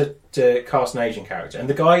to cast an Asian character, and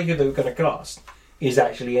the guy who they were going to cast is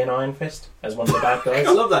actually in Iron Fist as one of the bad guys.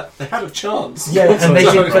 I love that. They had a chance. Yeah, and they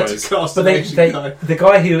did, to cast but an Asian guy. the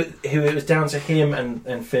guy who it was down to him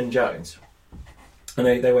and Finn Jones, and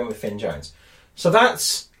they went with Finn Jones. So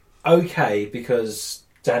that's okay because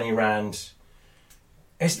Danny Rand.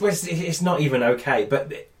 It's not even okay,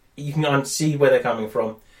 but you can see where they're coming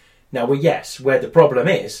from. Now, where the problem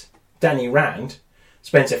is, Danny Rand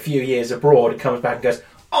spends a few years abroad and comes back and goes,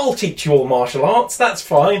 "I'll teach you all martial arts. That's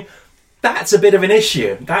fine." That's a bit of an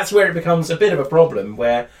issue. That's where it becomes a bit of a problem,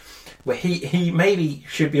 where he maybe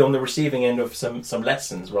should be on the receiving end of some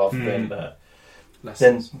lessons rather than the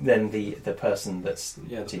person that's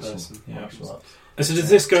teaching martial arts. And so does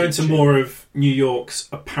this go into more of New York's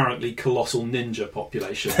apparently colossal ninja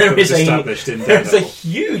population There that was is established in There's a Daredevil?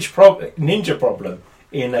 huge ninja problem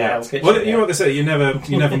in Hell's Kitchen. Well, you know what they say, you're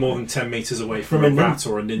never more than 10 metres away from a rat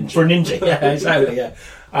or a ninja. For a ninja, yeah, exactly, yeah.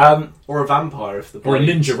 Or a vampire if the Or a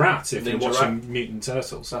blade. ninja rat if you're Ninja watching Mutant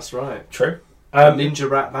Turtles. That's right. True. Ninja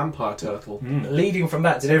rat vampire turtle. Leading from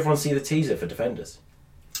that, did everyone see the teaser for Defenders?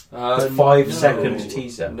 The No. 5-second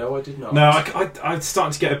teaser. No, I did not. No, I'm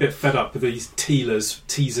starting to get a bit fed up with these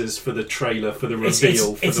teasers for the trailer, for the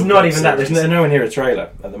reveal. It's for the not web even that. series. There's no one near a trailer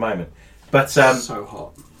at the moment. But so hot. So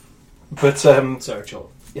hot.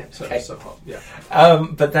 Yeah, So, okay. so hot. Yeah.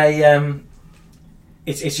 But they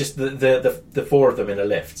it's just the four of them in a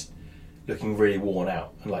lift looking really worn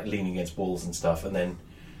out and like leaning against walls and stuff, and then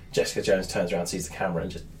Jessica Jones turns around, sees the camera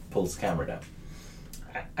and just pulls the camera down.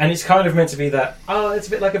 And it's kind of meant to be that, it's a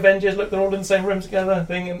bit like Avengers, look, they're all in the same room together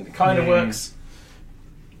thing, and it kind of works.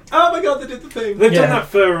 Oh my god, they did the thing. They've done that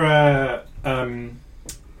for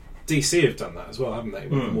DC have done that as well, haven't they?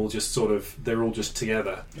 With them all just they're all just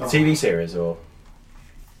together. A TV series, or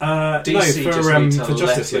DC no, just need to for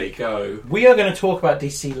Justice let League. it go. we are going to talk about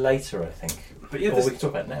DC later, I think. But yeah, Or we can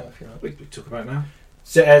talk about it now if you like. we talk about it now.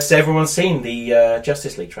 So everyone's seen the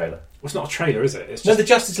Justice League trailer? Well, it's not a trailer, is it? It's No, just the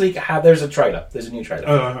Justice League. There's a trailer. There's a new trailer.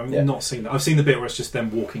 I've Yeah. not seen that. I've seen the bit where it's just them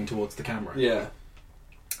walking towards the camera. Yeah.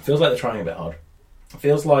 Feels like they're trying a bit hard. It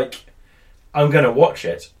feels like I'm going to watch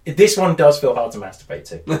it. This one does feel hard to masturbate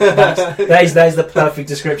to. That is the perfect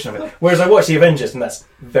description of it. Whereas I watched the Avengers, and that's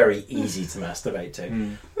very easy to masturbate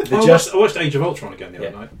to. I watched Age of Ultron again the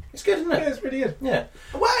other night. It's good, isn't it? Yeah, it's really good. Yeah.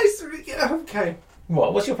 Why is it? Yeah, okay.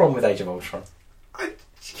 What's your problem with Age of Ultron? I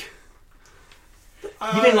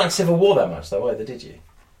You didn't like Civil War that much, though, either, did you?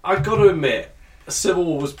 I got to admit, Civil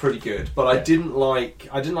War was pretty good, but I Yeah. didn't like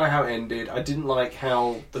how it ended. I didn't like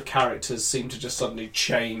how the characters seemed to just suddenly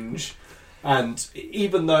change. And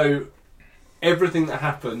even though everything that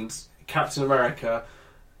happened, Captain America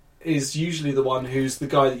is usually the one who's the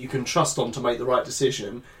guy that you can trust on to make the right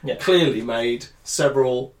decision, Yeah. clearly made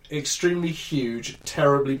several extremely huge,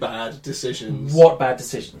 terribly bad decisions. What bad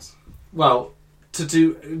decisions? Well,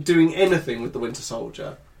 doing anything with the Winter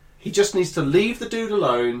Soldier. He just needs to leave the dude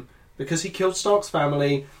alone because he killed Stark's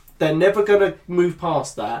family. They're never going to move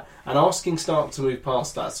past that, and asking Stark to move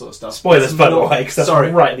past that sort of stuff. Spoilers, by the way, because that's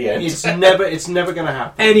right at the end. It's never going to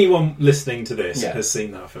happen. Anyone listening to this has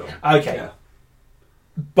seen that film. Okay. Yeah.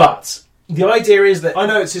 But the idea is that... I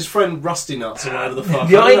know it's his friend Rusty Nuts or whatever the fuck.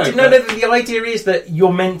 The idea is that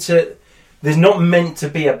you're meant to... There's not meant to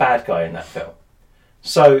be a bad guy in that film.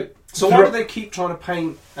 So why do they keep trying to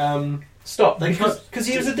paint... Stop. Because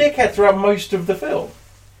he was a dickhead throughout most of the film.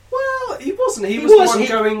 Well, he wasn't. He was the one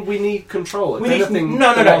going, we need control. No.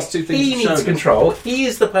 He needs control. He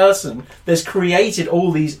is the person that's created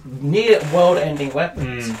all these near world-ending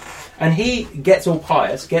weapons. And he gets all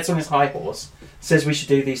pious, gets on his high horse, says we should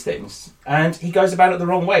do these things, and he goes about it the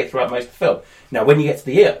wrong way throughout most of the film. Now, when you get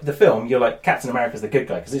to the film, you're like, Captain America's the good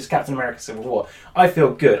guy, because it's Captain America Civil War. I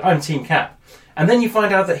feel good. I'm Team Cap. And then you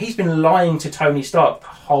find out that he's been lying to Tony Stark the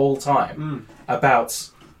whole time about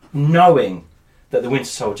knowing that the Winter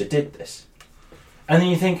Soldier did this. And then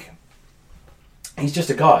you think, he's just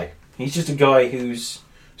a guy. He's just a guy who's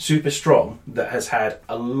super strong, that has had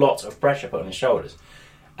a lot of pressure put on his shoulders.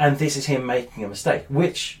 And this is him making a mistake,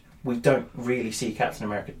 which we don't really see Captain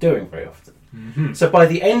America doing very often. Mm-hmm. So by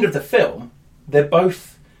the end of the film,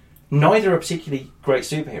 neither are particularly great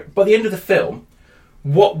superheroes. By the end of the film,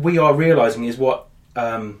 what we are realising is what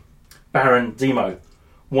Baron Zemo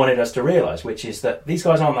wanted us to realise, which is that these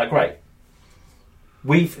guys aren't that great.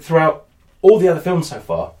 Throughout all the other films so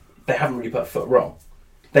far, they haven't really put a foot wrong.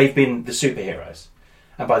 They've been the superheroes.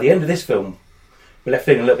 And by the end of this film, we're left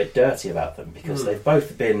feeling a little bit dirty about them, because they've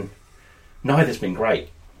both been... Neither's been great.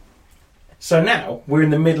 So now, we're in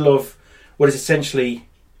the middle of what is essentially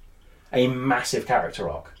a massive character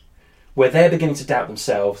arc, where they're beginning to doubt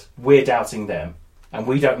themselves, we're doubting them, and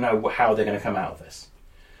we don't know how they're going to come out of this.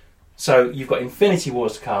 So you've got Infinity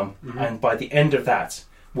Wars to come, and by the end of that,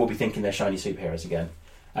 we'll be thinking they're shiny superheroes again,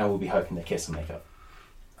 and we'll be hoping they kiss and make up.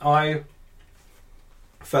 I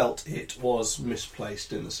felt it was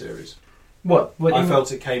misplaced in the series. What? I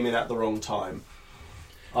felt it came in at the wrong time.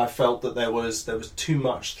 I felt that there was too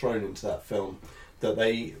much thrown into that film. That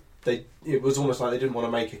it was almost like they didn't want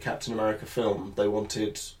to make a Captain America film. They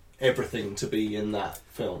wanted everything to be in that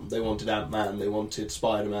film. They wanted Ant-Man, they wanted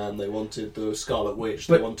Spider-Man, they wanted the Scarlet Witch,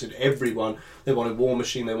 they wanted everyone. They wanted War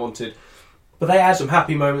Machine, they wanted... But they had some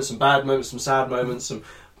happy moments, some bad moments, some sad moments,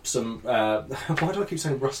 some why do I keep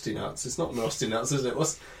saying Rusty Nuts? It's not Rusty Nuts, is it?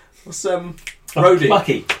 What's Rhodey?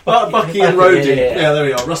 Bucky and Rhodey. Yeah, there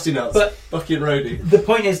we are. Rusty Nuts. But Bucky and Rhodey. The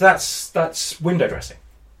point is that's window dressing.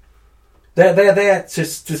 They're there to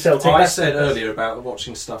sell tickets. I said earlier about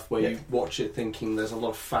watching stuff where you watch it thinking there's a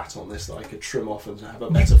lot of fat on this that I could trim off and have a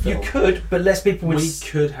better film. You could, but less people would. We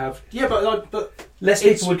could have. Yeah, but less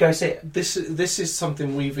people would go see it. This is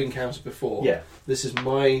something we've encountered before. Yeah. This is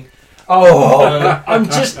my. I'm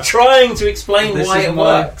just trying to explain why it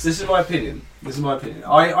works. This is my opinion. But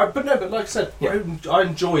like I said, I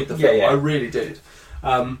enjoyed the film. Yeah. I really did.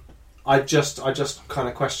 I just kind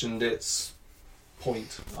of questioned its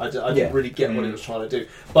point. I didn't really get what it was trying to do,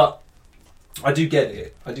 but I do get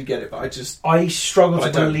it. But I struggle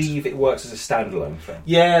to believe it works as a standalone film.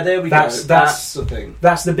 Yeah, there we go. That's the thing.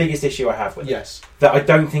 That's the biggest issue I have with it. Yes, that I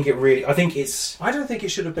don't think it really. I think it's. I don't think it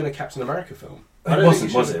should have been a Captain America film. Was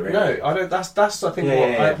it really? No, I don't. That's I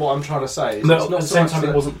think what I'm trying to say. No, at the same time,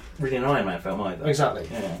 it wasn't really an Iron Man film either. Exactly.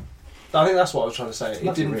 Yeah. I think that's what I was trying to say.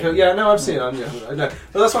 It didn't feel... Really. Yeah, no, I've seen it. I know.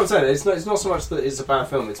 But that's what I'm saying. It's not so much that it's a bad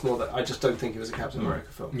film, it's more that I just don't think it was a Captain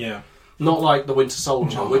America film. Yeah. Not like The Winter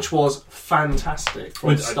Soldier, which was fantastic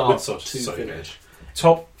from start to finish.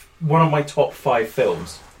 One of my top 5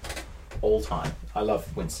 films all time. I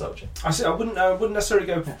love Winter Soldier. I wouldn't necessarily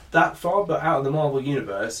go that far, but out of the Marvel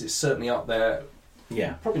Universe, it's certainly up there.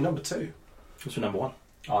 Yeah. Probably number 2. What's your number 1?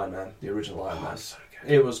 Iron Man, the original Iron Man. So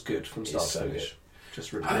good. It was good from start to finish. Good.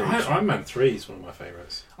 Just really Iron Man 3 is one of my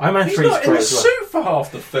favourites. Iron Man 3 is great. He's not in the suit for half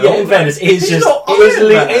the film. Yeah, in fairness, it is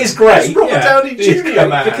it's great. It's Robert Downey Jr.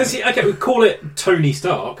 man. Because we call it Tony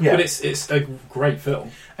Stark, but it's a great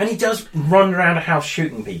film. And he does run around a house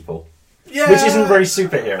shooting people. Yeah. Which isn't very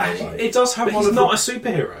superhero-like. It does have He's not a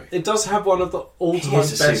superhero. It does have one of the all-time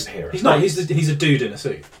best superhero. He's not. He's a dude in a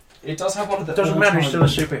suit. It does have one of the. It doesn't matter. He's still a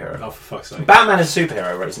superhero. Oh, for fuck's sake! Batman is a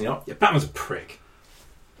superhero, right? Isn't he not? Yeah, Batman's a prick.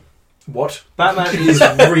 What? Batman is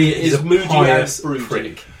moody and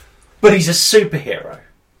broody. Prick. But he's a superhero.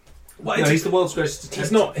 No, he's the world's greatest detective.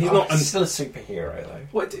 He's not. He's still a superhero, though.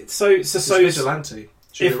 What? He's vigilante.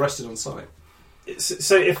 Should be arrested on sight.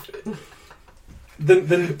 So if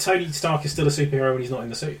then Tony Stark is still a superhero when he's not in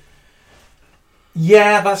the suit.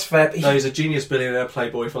 Yeah, that's fair. No, he's a genius billionaire,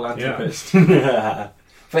 playboy, philanthropist.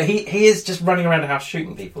 But he is just running around the house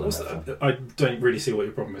shooting people. I don't really see what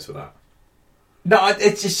your problem is with that. No,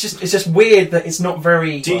 it's just weird that it's not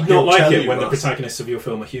very. Do you not like it when the protagonists of your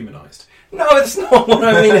film are humanised? No, that's not what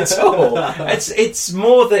I mean at all. It's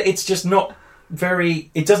more that it's just not very.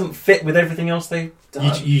 It doesn't fit with everything else they've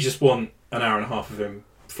done. You just want an hour and a half of him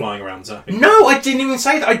flying around zapping. No, I didn't even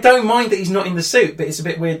say that. I don't mind that he's not in the suit, but it's a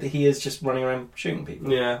bit weird that he is just running around shooting people.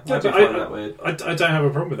 Yeah, I do find that weird. I don't have a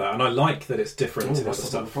problem with that, and I like that it's different to the other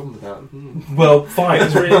stuff. Problem with that. Well, fine.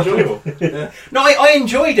 It's really enjoyable. Yeah. No, I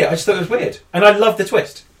enjoyed it. I just thought it was weird, and I love the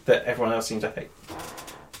twist that everyone else seems to hate.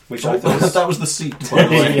 Which I thought that was the seat. By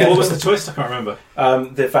the way. Yeah. What was the twist? I can't remember.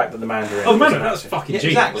 The fact that the Mandarin. Oh, the Mandarin. That's fucking genius.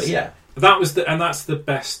 Exactly. Yeah. That was that's the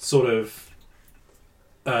best sort of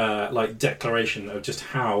like declaration of just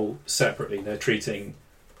how separately they're treating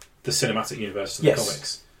the cinematic universe to the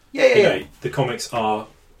comics. Yeah. The comics are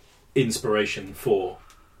inspiration for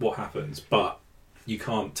what happens, but you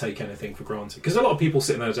can't take anything for granted because a lot of people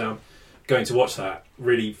sitting there down going to watch that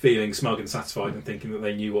really feeling smug and satisfied and thinking that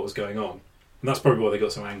they knew what was going on, and that's probably why they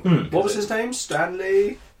got so angry. What was his name?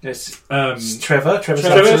 Stanley. Yes. Trevor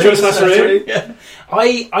Slattery. Yeah.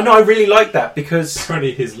 I know. I really like that because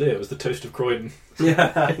apparently his lair was the Toast of Croydon.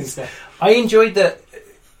 Yeah. I enjoyed that.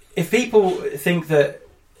 If people think that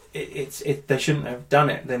they shouldn't have done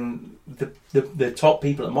it, then the top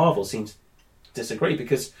people at Marvel seem to disagree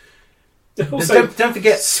because also, don't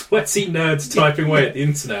forget sweaty nerds typing away at the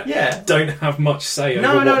internet. Yeah. Don't have much say over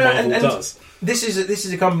what Marvel does. This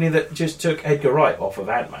is a company that just took Edgar Wright off of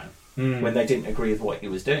Ant-Man when they didn't agree with what he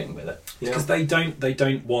was doing with it. Because they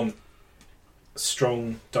don't want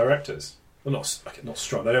strong directors. Well, not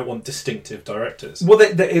strong. They don't want distinctive directors. Well,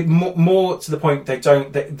 more to the point,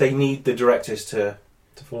 they need the directors to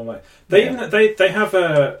follow away. They have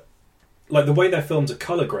a like the way their films are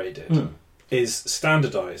color graded is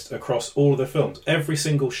standardized across all of their films. Every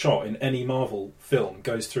single shot in any Marvel film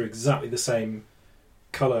goes through exactly the same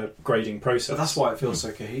color grading process. But that's why it feels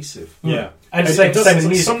so cohesive. Yeah, and same with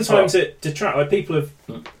music. Sometimes it detracts. Like people have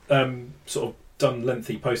sort of done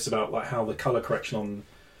lengthy posts about like how the color correction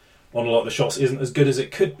on a lot of the shots isn't as good as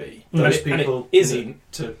it could be. Most people isn't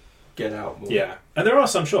to get out more. Yeah, and there are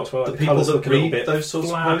some shots where like, the the people colours that look a little read bit those sorts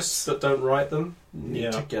flat. of posts but don't write them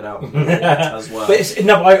need to get out as well.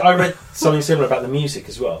 But I read something similar about the music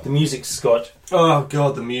as well. The music's got. Oh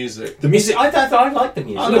god, the music. The music. I like the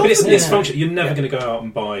music. But it's functional. You're never going to go out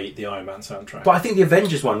and buy the Iron Man soundtrack. But I think the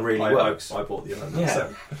Avengers one really works. I bought the Iron Man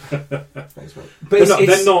soundtrack. Thanks, mate.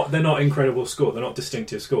 But they're not incredible scores. They're not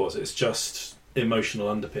distinctive scores. It's just emotional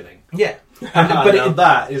underpinning. Yeah. But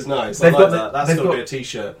that is nice. I like that. That's got to be a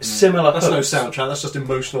t-shirt. Similar That's hooks. no soundtrack. That's just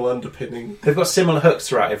emotional underpinning. They've got similar hooks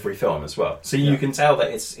throughout every film as well, so you can tell that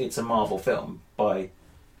it's a Marvel film by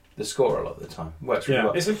the score a lot of the time. Works really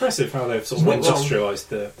well. It's impressive how they've sort of industrialised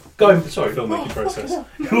the filmmaking process.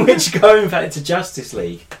 Which, going back to Justice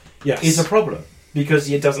League, yes, is a problem because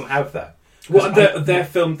it doesn't have that. Well, their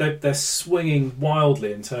film they're swinging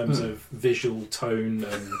wildly in terms of visual tone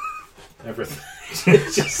and everything.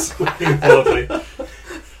 It's just swinging wildly.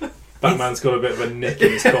 Batman's got a bit of a nick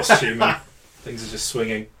in his costume and things are just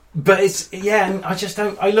swinging. But and I just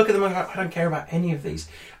don't. I look at them and go, I don't care about any of these.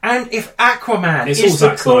 And if Aquaman is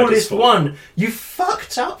the coolest one, you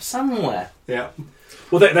fucked up somewhere. Yeah.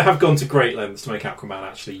 Well, they have gone to great lengths to make Aquaman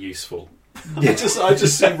actually useful. Yeah. I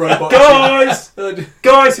just see robots.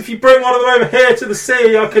 guys! If you bring one of them over here to the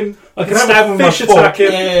sea, I can have a fish attack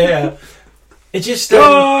him. Yeah. It just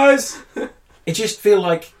guys. It just feel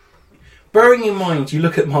like, bearing in mind, you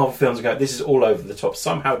look at Marvel films and go, this is all over the top.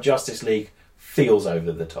 Somehow Justice League feels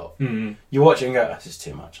over the top. Mm. You watch it and go, this is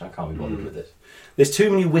too much. I can't be bothered with this. There's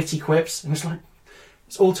too many witty quips, and it's like,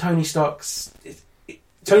 it's all Tony Stark's.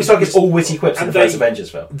 Tony Stark is all witty quips in the first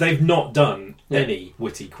Avengers film. They've not done any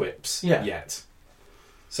witty quips yet.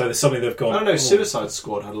 So there's something they've gone. I don't know. Suicide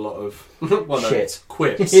Squad had a lot of shit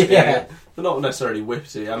quips. Yeah, but not necessarily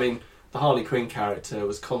witty. I mean, the Harley Quinn character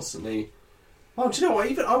was constantly. Oh, do you know what?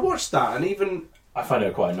 Even I watched that, and even I find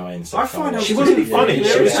her quite annoying. I find her she wasn't funny.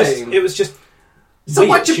 It was just. So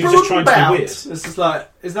what you trying about? To be weird. It's just like,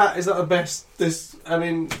 is that the best? I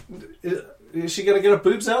mean, is she going to get her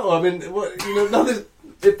boobs out? Or I mean, nothing.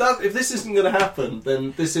 If this isn't going to happen,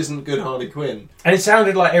 then this isn't good Harley Quinn. And it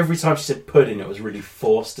sounded like every time she said pudding, it was really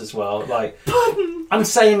forced as well. Like, pudding! I'm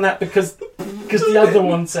saying that because the other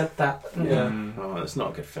one said that. Yeah. Oh, it's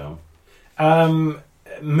not a good film.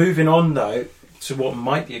 Moving on, though, to what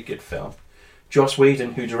might be a good film. Joss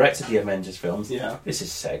Whedon, who directed the Avengers films. Yeah. This is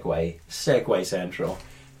Segway Central.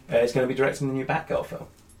 Is going to be directing the new Batgirl film.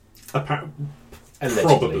 Allegedly.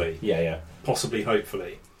 Probably. Yeah. Possibly,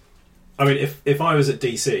 hopefully. I mean, if I was at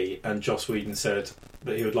DC and Joss Whedon said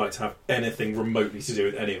that he would like to have anything remotely to do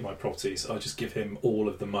with any of my properties, I'd just give him all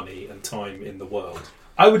of the money and time in the world.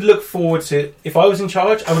 I would look forward to, if I was in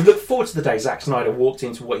charge, I would look forward to the day Zack Snyder walked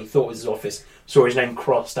into what he thought was his office, saw his name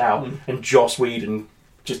crossed out, and Joss Whedon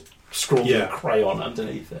just scrawled in crayon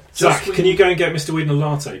underneath it. Zach, can you go and get Mr. Whedon a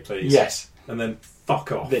latte, please? Yes. And then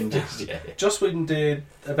fuck off. Then just, Joss Whedon did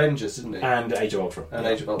Avengers, didn't he? And Age of Ultron.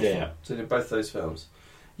 Age of Ultron. Yeah. So he did both those films.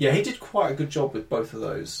 Yeah, he did quite a good job with both of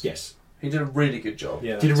those. Yes. He did a really good job.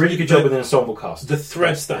 Yeah. Did a really good job with an ensemble cast. The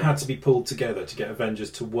threads that had to be pulled together to get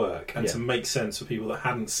Avengers to work and to make sense for people that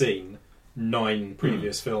hadn't seen 9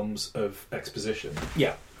 previous films of exposition.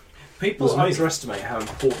 Yeah. People underestimate how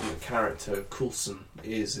important the character Coulson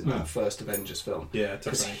is in that first Avengers film. Yeah,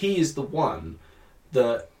 because definitely. he is the one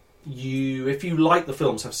that if you like the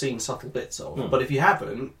films, have seen subtle bits of. But if you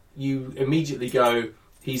haven't, you immediately go,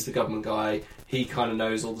 he's the government guy. He kind of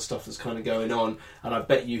knows all the stuff that's kind of going on, and I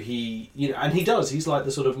bet you and he does. He's like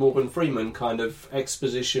the sort of Morgan Freeman kind of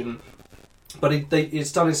exposition, but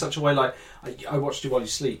it's done in such a way. Like I watched you while you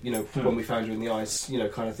sleep, when we found you in the ice,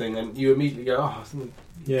 kind of thing, and you immediately go, oh, I think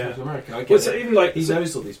Captain America. I get it. Even like he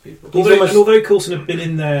knows all these people. Although Coulson had been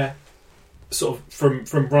in there, sort of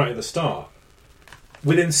from right at the start,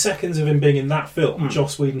 within seconds of him being in that film,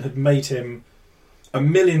 Joss Whedon had made him a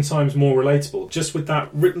million times more relatable, just with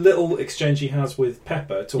that little exchange he has with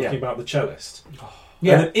Pepper talking about the cellist.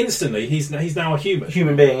 Yeah, and then instantly he's now a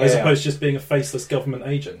human being, as opposed to just being a faceless government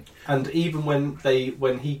agent. And even when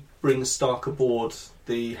he brings Stark aboard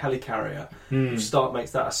the helicarrier, Stark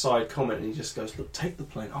makes that aside comment, and he just goes, "Look, take the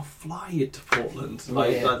plane. I'll fly you to Portland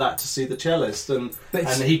like that to see the cellist."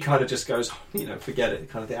 And he kind of just goes, forget it,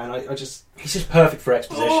 kind of thing. And he's just perfect for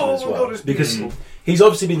exposition as well, God, because he's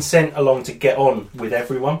obviously been sent along to get on with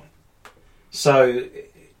everyone, so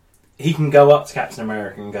he can go up to Captain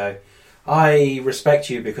America and go, I respect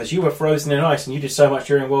you because you were frozen in ice and you did so much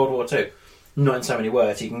during World War II. Not in so many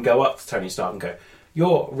words. He can go up to Tony Stark and go,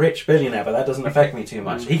 you're a rich billionaire, but that doesn't affect me too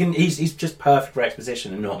much. He's just perfect for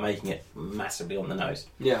exposition and not making it massively on the nose.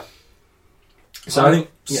 Yeah. So I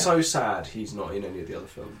think so sad he's not in any of the other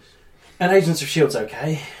films. And Agents of S.H.I.E.L.D.'s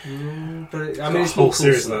okay. Yeah, but it's a whole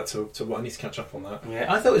series of that to what I need to catch up on that.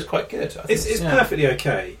 Yeah, I thought it was quite good. It's perfectly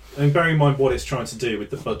okay. I mean, bearing in mind what it's trying to do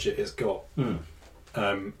with the budget it's got.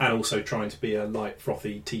 And also trying to be a light,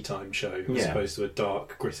 frothy tea time show as opposed to a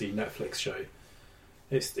dark, gritty Netflix show.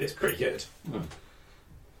 It's pretty good.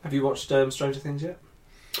 Have you watched Stranger Things yet?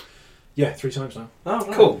 Yeah, 3 times now. Oh,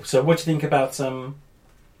 right. Cool. So what do you think about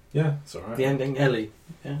yeah, it's alright. The ending? Ellie.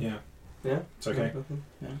 Yeah. It's okay.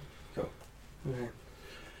 Yeah. Cool. Okay.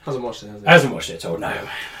 Hasn't watched it, has he? Hasn't watched it at all, no.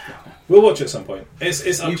 We'll watch it at some point.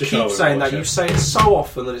 It's up you to keep saying that. You say it so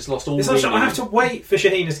often that it's lost all meaning. I have to wait for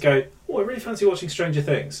Shaheen to go, I really fancy watching Stranger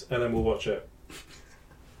Things, and then we'll watch it.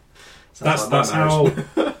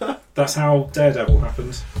 That's how Daredevil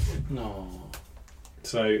happened. No.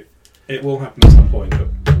 So it will happen at some point, but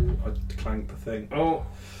I clanged the thing. Oh,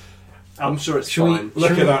 I'm sure it's fine.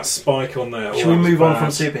 Look at that spike on there. Should we move on from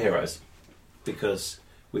superheroes? Because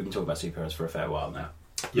we've been talking about superheroes for a fair while now.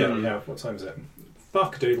 Yeah. What time is it?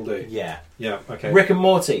 Fuck doodle do. Yeah. Yeah, okay. Rick and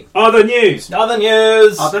Morty. Other news! So,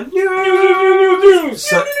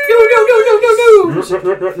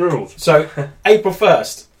 so April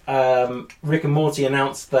 1st, Rick and Morty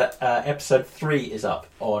announced that episode 3 is up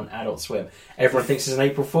on Adult Swim. Everyone thinks it's an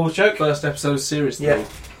April Fool's joke. First episode of Series 3. Yeah.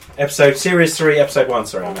 Series 3, episode 1,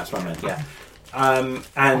 sorry, that's what I meant, yeah.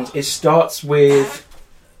 And it starts with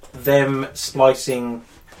them splicing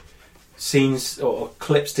scenes or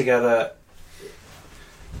clips together,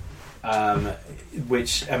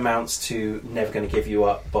 which amounts to Never Gonna Give You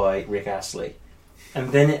Up by Rick Astley.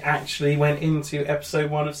 And then it actually went into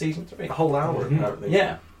episode 1 of season 3. A whole hour, apparently.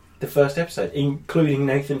 Yeah, the first episode, including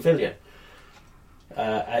Nathan Fillion,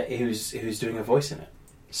 who's doing a voice in it.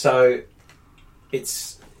 So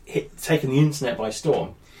it's taken the internet by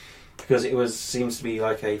storm, because it seems to be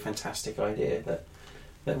like a fantastic idea that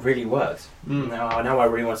really works. Now I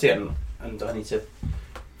really want to see it, and I need to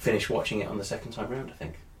finish watching it on the second time round, I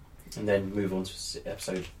think, and then move on to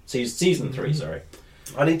season 3. Sorry,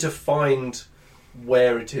 I need to find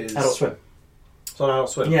where it is. Adult Swim. It's on Adult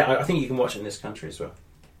Swim. Yeah, I think you can watch it in this country as well.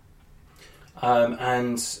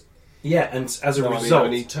 And as a result, I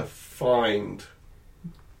need to find.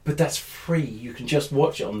 But that's free. You can just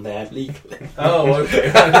watch it on there legally. Oh,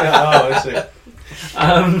 okay. I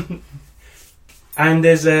see. And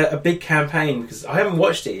there's a big campaign, because I haven't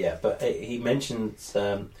watched it yet, but he mentioned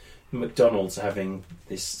McDonald's having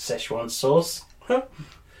this Szechuan sauce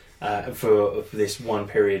for this one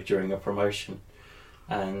period during a promotion,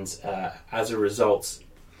 and as a result,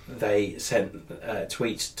 they sent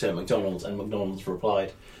tweets to McDonald's, and McDonald's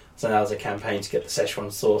replied. So now there's a campaign to get the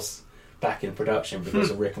Szechuan sauce back in production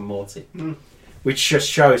because of Rick and Morty, which just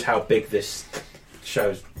shows how big this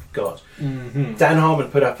show's got. Mm-hmm. Dan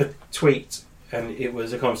Harmon put up a tweet, and it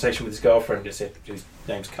was a conversation with his girlfriend. It said, whose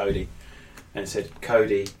name's Cody, and it said,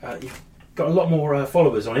 "Cody, you've got a lot more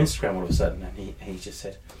followers on Instagram all of a sudden." And he just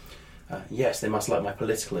said, "Yes, they must like my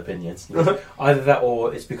political opinions." Either that,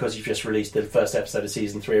 or it's because you've just released the first episode of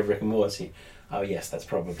season 3 of Rick and Morty. Oh yes, that's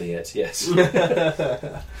probably it. Yes.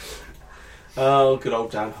 Oh, good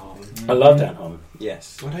old Dan Harmon. I love Dan Harmon.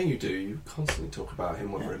 Yes. I know you do. You constantly talk about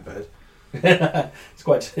him when we're in bed. It's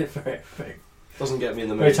quite very, very, Doesn't get me in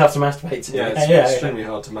the mood. very tough to masturbate to. Yeah, it's extremely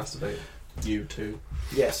hard to masturbate. You too.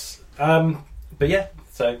 Yes. But yeah,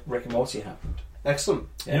 so Rick and Morty happened. Excellent.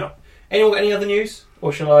 Yeah. Anyone got any other news?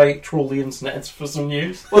 Or shall I trawl the internet for some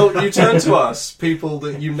news? Well, you turn to us, people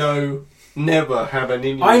that you know never have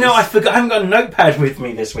any news. I know, I forgot. I haven't got a notepad with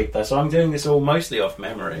me this week though, so I'm doing this all mostly off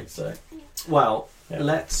memory. So, Well, yeah.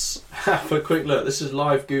 let's have a quick look. This is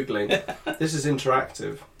live Googling. This is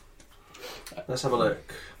interactive. Let's have a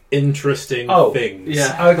look. Interesting Oh, things.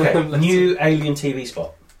 Yeah. Okay, new Alien TV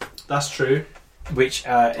spot, That's true. which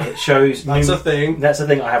it shows. That's a thing. That's a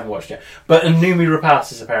thing I haven't watched yet. But Numi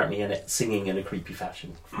Rapace is apparently in it, singing in a creepy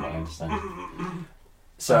fashion, from what I understand.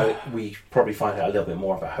 So we probably find out a little bit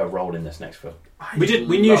more about her role in this next film. We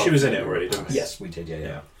knew she was in it already, didn't we? Yes, we did.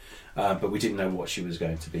 Yeah. But we didn't know what she was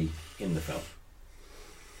going to be in the film.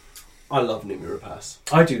 I love Numi Rapace.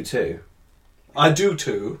 I do too. I do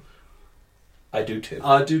too. I do too.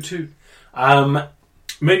 I do too.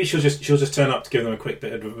 Maybe she'll just turn up to give them a quick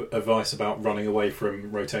bit of advice about running away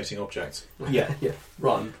from rotating objects. Yeah. Yeah.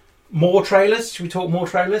 Run. More trailers? Should we talk more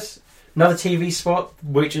trailers? Another TV spot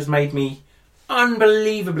which has made me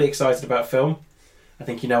unbelievably excited about film. I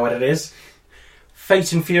think you know what it is.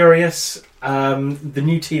 Fate and Furious, the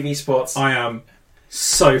new TV spots. I am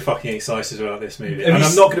so fucking excited about this movie. Have And you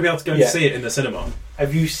I'm not going to be able to go and Yeah. see it in the cinema.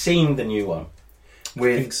 Have you seen the new one?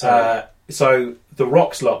 With, I think so. So The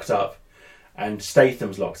Rock's locked up and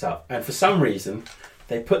Statham's locked up. And for some reason,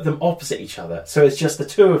 they put them opposite each other. So it's just the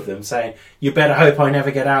two of them saying, "You better hope I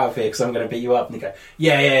never get out of here because I'm going to beat you up." And they go,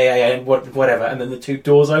 yeah, and whatever. And then the two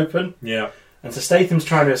doors open. Yeah. And so Statham's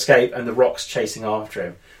trying to escape and The Rock's chasing after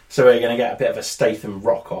him. So we're going to get a bit of a Statham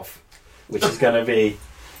Rock off, which is going to be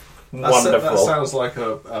wonderful. That sounds like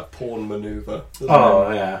a porn manoeuvre.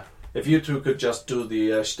 Oh, yeah. If you two could just do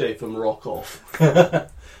the Statham rock off.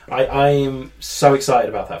 I am so excited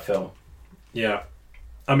about that film. Yeah.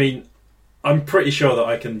 I mean, I'm pretty sure that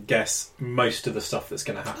I can guess most of the stuff that's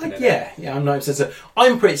going to happen in it. Yeah, I'm 90%.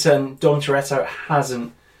 I'm pretty certain Dom Toretto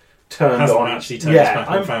hasn't turned Hasn't on. actually turned his back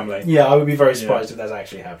on family. Yeah, I would be very surprised if that's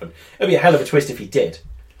actually happened. It'd be a hell of a twist if he did.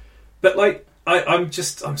 But like, I'm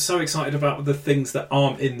so excited about the things that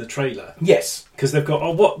aren't in the trailer. Yes. Because they've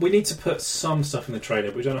got, we need to put some stuff in the trailer,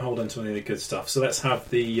 but we don't hold on to any of the good stuff. So let's have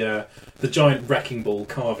the giant wrecking ball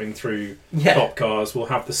carving through cop cars. We'll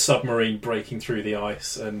have the submarine breaking through the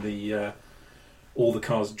ice, and the all the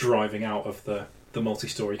cars driving out of the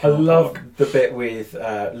multi-story car I love park. the bit with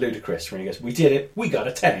Ludacris when he goes, "We did it, we got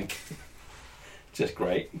a tank." Just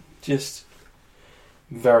great. Just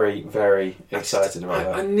very, very excited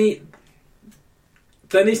about that.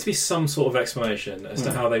 There needs to be some sort of explanation as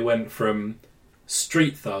to how they went from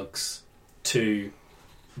street thugs to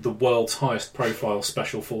the world's highest profile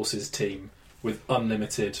special forces team with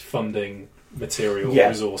unlimited funding, material,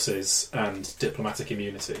 resources and diplomatic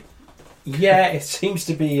immunity. Yeah, it seems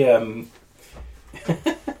to be... I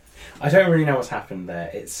don't really know what's happened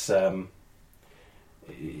there. It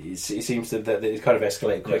seems that it kind of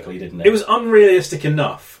escalated quickly, didn't it? It was unrealistic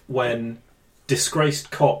enough when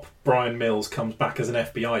disgraced cop Brian Mills comes back as an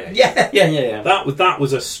FBI agent. Yeah. That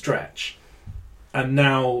was a stretch. And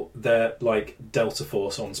now they're like Delta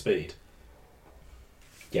Force on speed.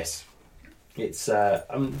 Yes. It's.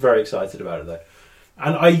 I'm very excited about it though,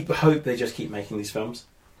 and I hope they just keep making these films.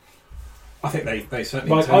 I think they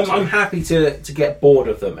certainly. Like, I'm happy to get bored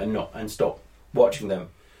of them and stop watching them,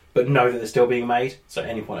 but know that they're still being made. So at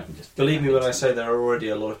any point I can just Believe me when I say there are already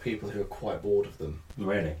a lot of people who are quite bored of them.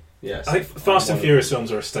 Really. Yes. I think Fast and Furious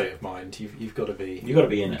films are a state of mind. You've got to be. You've got to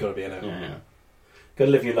be in it. You've got to be in it. Yeah. Got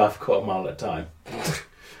to live your life a quarter mile at a time.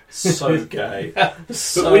 So gay. But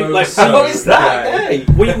we, like, How is that? Hey.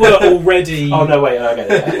 We were already. Oh no! Wait.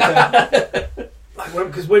 Okay.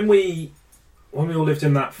 Because when we all lived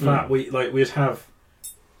in that flat, we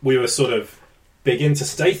were sort of big into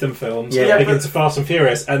Statham films, Yeah. big into Fast and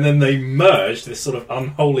Furious, and then they merged this sort of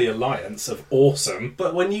unholy alliance of awesome.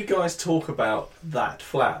 But when you guys talk about that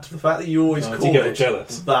flat, the fact that you always Oh, do call you get it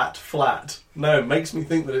jealous? that flat, no, it makes me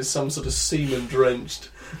think that it's some sort of semen-drenched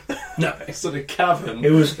No, sort of cavern. it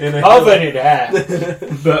was in a covered in hair.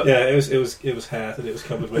 But Yeah, it was hair that it was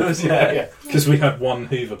covered It was with. hair. yeah, Because we had one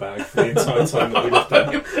Hoover bag for the entire time that we lived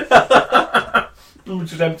there. we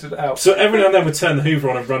just emptied it out. So every now and then we'd turn the Hoover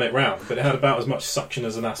on and run it round, but it had about as much suction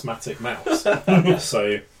as an asthmatic mouse.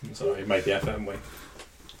 so we made the effort, haven't we?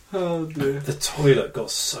 Oh dear. The toilet got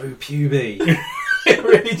so puby. It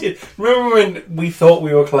really did. Remember when we thought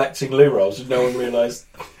we were collecting loo rolls and no one realised?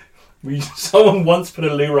 Someone once put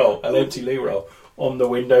a loo roll, an empty loo roll, on the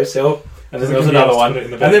windowsill, and then there was Somebody another else one. put it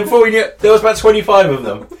in the And bin. then before we knew it, there was about 25 of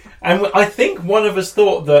them. And I think one of us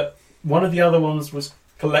thought that one of the other ones was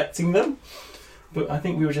collecting them, but I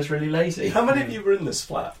think we were just really lazy. How many of you were in this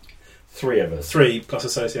flat? 3 of us. 3 plus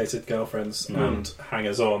associated girlfriends Mm. and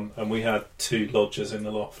hangers on, and we had 2 lodgers in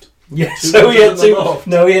the loft. Yeah, Two so we had lodgers in the loft.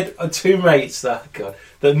 we had 2 mates that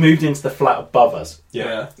moved into the flat above us.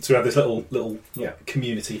 Yeah. So we had this little Yeah.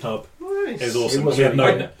 community hub. Nice. It was awesome. It was we had no,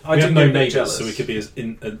 really- I we did had no get a bit neighbours, jealous. so we could be as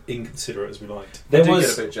inconsiderate as we liked. There I did was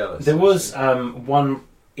get a bit jealous. There was one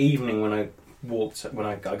evening when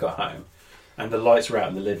I got home, and the lights were out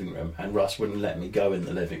in the living room, and Russ wouldn't let me go in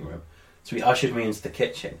the living room, so he ushered me into the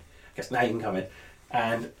kitchen. I guess now you can come in,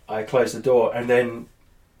 and I closed the door, and then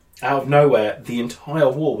out of nowhere, the entire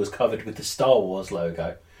wall was covered with the Star Wars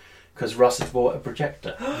logo because Russ had bought a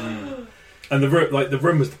projector. And the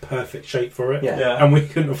room was the perfect shape for it. Yeah. Yeah. And we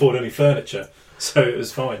couldn't afford any furniture, so it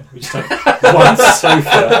was fine. We just had one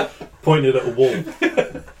sofa pointed at a wall,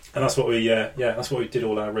 and that's what we that's what we did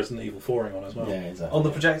all our Resident Evil 4ing on as well. Yeah, exactly. On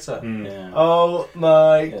the projector. Mm. Yeah. Oh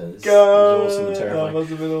my Yeah, it was god! awesome and terrifying. That must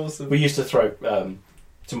have been awesome. We used to throw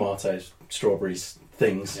tomatoes, strawberries,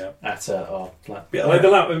 things Yeah. at our flat. Yeah, like the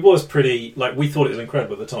lap, it was pretty. Like we thought it was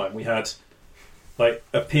incredible at the time. We had like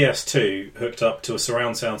a PS2 hooked up to a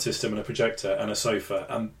surround sound system and a projector and a sofa,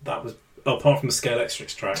 and that was apart from the Scale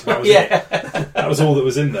Extrix track. That was Yeah, it. That was all that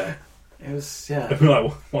was in there. it was. Yeah. And we were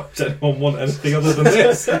like, why does anyone want anything other than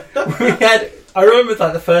this? I remember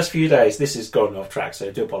like the first few days. This has gone off track, so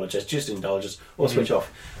I do apologise. Just indulge us or switch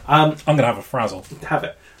off. I'm gonna have a frazzle. Have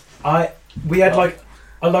it. We had like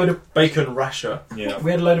a load of Bacon rasher. Yeah,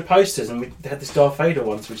 we had a load of posters, and we had this Darth Vader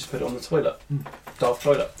one, so we just put it on the toilet. Darth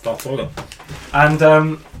toilet. Darth Vader. And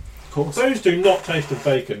Of course. Those do not taste of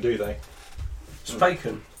bacon, do they? It's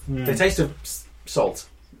bacon. they taste of salt,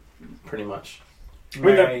 pretty much. I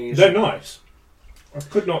mean, they're nice. I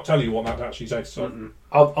could not tell you what that actually tastes like. Mm-mm.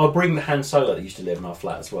 I'll bring the Han Solo that used to live in our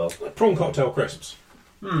flat as well. Like prawn cocktail crisps.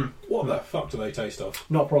 Mm. What the fuck do they taste of?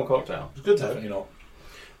 Not prawn cocktail. It's good though. Definitely not.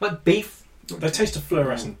 Like beef. They taste of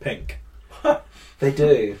fluorescent pink. They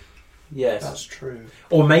do. Yes. That's true.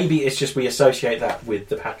 Or maybe it's just we associate that with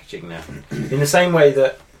the packaging now. In the same way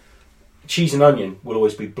that cheese and onion will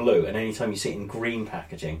always be blue, and anytime you see it in green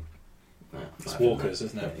packaging, It's Walker's,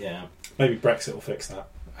 isn't it? Yeah. Maybe Brexit will fix that.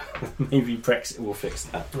 Maybe Brexit will fix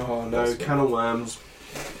that. Oh no, That's can of worms.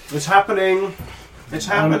 It's happening. It's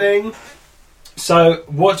happening. So,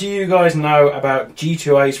 what do you guys know about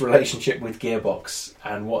G2A's relationship with Gearbox,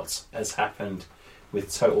 and what has happened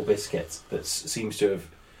with Total Biscuit that seems to have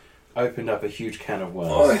opened up a huge can of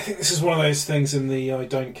worms? Oh, I think this is one of those things in the I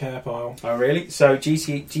don't care pile. Oh, really? So,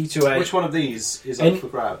 G2A... Which one of these is Any- up for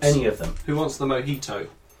grabs? Any of them. Who wants the mojito?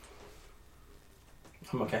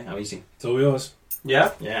 I'm okay, I'm easy. It's all yours.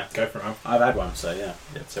 Yeah. Yeah. Go for it, Al. I've had one, so yeah.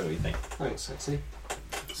 Yeah, so what do you think? Thanks, sexy.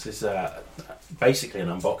 This is basically an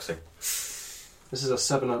unboxing. This is a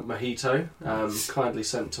 7-Up mojito, kindly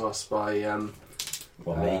sent to us by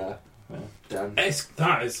Me. Dan.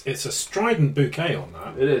 It's a strident bouquet on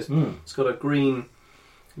that. It is. Mm. It's got a green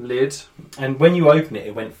lid. And when you open it,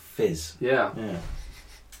 it went fizz. Yeah. Yeah.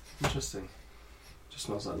 Interesting. Just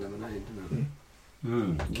smells like lemonade, doesn't it?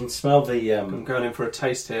 Mm. You can smell the... I'm going in for a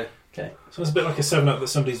taste here. Okay. So it's a bit like a 7-Up that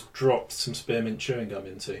somebody's dropped some spearmint chewing gum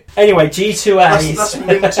into. Anyway, G2A. That's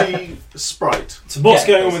minty Sprite. So what's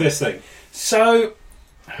Yeah, going on with this thing? So,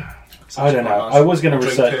 It's I don't actually know. quite nice. I was going I'll to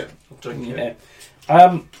drink research... it. I'll drink it.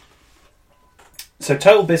 Yeah. So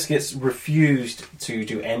Total Biscuits refused to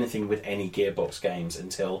do anything with any Gearbox games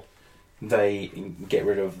until they get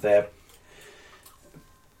rid of their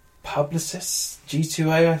publicists,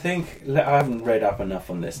 G2A, I think. I haven't read up enough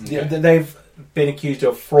on this. Okay. They've been accused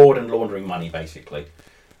of fraud and laundering money, basically.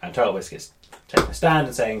 And Total Biscuits taking a stand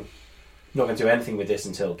and saying, not going to do anything with this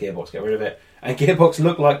until Gearbox get rid of it. And Gearbox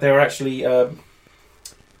looked like they were actually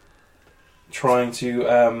trying to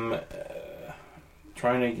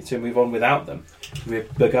move on without them.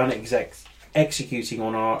 We've begun executing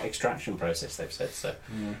on our extraction process, they've said. So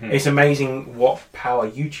it's amazing what power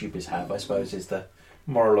YouTubers have, I suppose, is the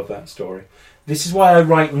moral of that story. This is why I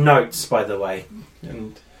write notes, by the way.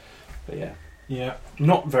 But Yeah.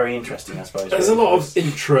 not very interesting, I suppose. There's a lot of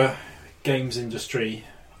intra-games industry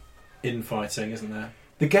infighting, isn't there?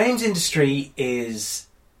 The games industry is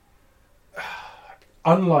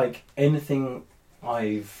unlike anything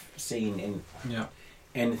I've seen in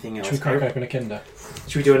anything else. Should we crack open a Kinder?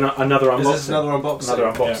 Should we do another unboxing? Is this another unboxing? Another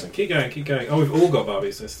Yeah. unboxing. Keep going. Oh, we've all got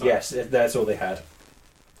Barbies this time. Yes, that's all they had.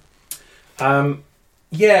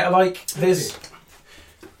 There's...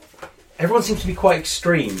 Everyone seems to be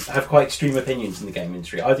have quite extreme opinions in the game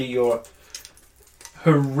industry. Either you're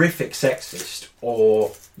horrific sexist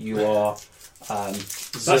or you are... That's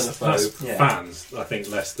xenophobe. fans, I think,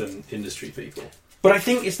 less than industry people. But I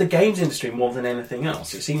think it's the games industry more than anything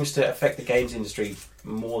else. It seems to affect the games industry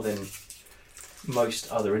more than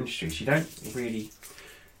most other industries. You don't really...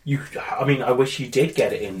 I wish you did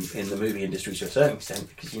get it in the movie industry to a certain extent,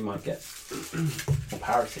 because you might get more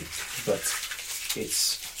parity. But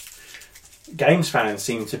it's... Games fans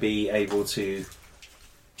seem to be able to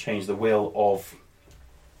change the will of...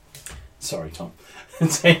 Sorry, Tom.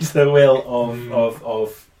 Change the will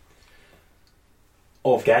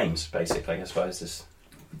of games, basically, I suppose.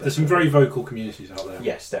 There's some very vocal communities out there.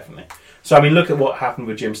 Yes, definitely. So, look at what happened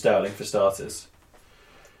with Jim Sterling, for starters.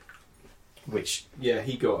 Which... Yeah,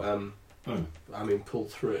 he got, pulled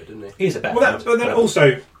through it, didn't he? He's a better But then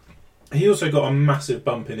also, he also got a massive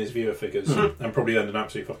bump in his viewer figures and probably earned an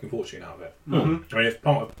absolute fucking fortune out of it. Mm. I mean, if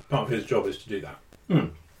part of his job is to do that.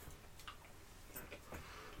 Mm.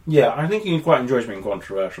 Yeah, I think he quite enjoys being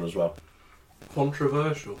controversial as well.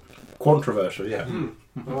 Controversial? Controversial, yeah.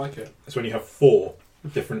 I like it. It's when you have 4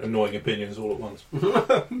 different annoying opinions all at once.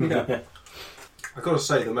 Yeah. I gotta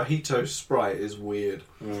say, the Mojito Sprite is weird.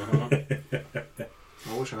 I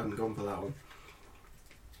wish I hadn't gone for that one.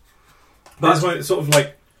 That's why it's sort of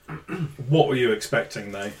like, what were you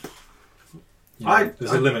expecting, though?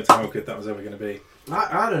 There's a limit to how good that was ever going to be.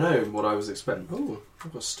 I don't know what I was expecting. Oh,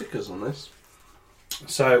 I've got stickers on this.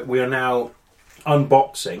 So we are now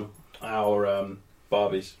unboxing our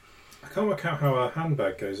Barbies. I can't work out how a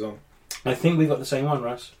handbag goes on. I think we got the same one,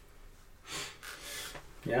 Russ.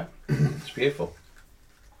 Yeah, it's beautiful.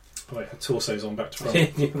 Oh, wait, her torso's on back to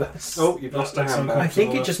front. You've lost a handbag. I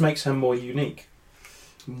think it just makes her more unique.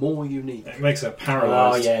 More unique. It makes her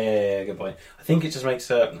paralysed. Oh, yeah, good point. I think it just makes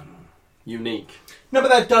her... Unique. No, but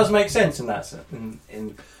that does make sense in that sense. No,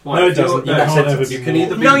 it doesn't. You can't ever be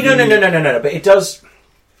more... No, but it does...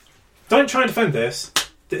 Don't try and defend this.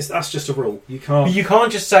 That's just a rule. You can't... But you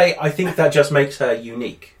can't just say, I think that just makes her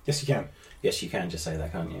unique. Yes, you can. Yes, you can just say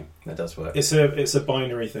that, can't you? That does work. It's a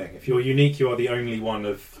binary thing. If you're unique, you are the only one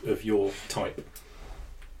of your type.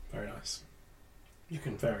 Very nice. You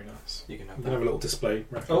can Very nice. You can have You that. can have a little display.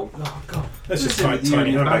 Oh God! There's just Listen,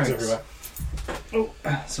 tiny the handbags bags. everywhere. Oh,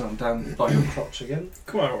 so I'm down by your crotch again.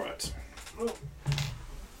 Quite alright.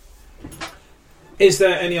 Is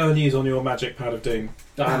there any other news on your magic pad of doom?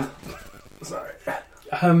 Sorry.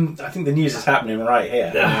 I think the news is happening right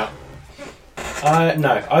here. Yeah.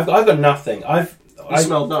 No, I've got nothing. You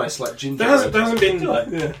smelled nice, like ginger. There hasn't been.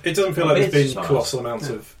 Yeah. It doesn't feel like It there's been smells. colossal amounts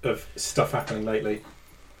of stuff happening lately.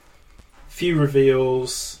 Few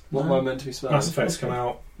reveals. What am I meant to be smelling? Mass Effect's come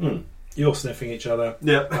out. Mm. You're sniffing each other.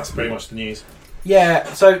 Yeah. That's pretty much the news.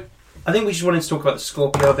 Yeah, so I think we just wanted to talk about the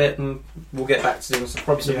Scorpio a bit, and we'll get back to doing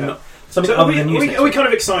probably something, something So other than news. are we kind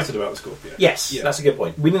of excited about the Scorpio? Yes, Yeah. that's a good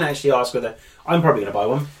point. We didn't actually ask whether... I'm probably going to buy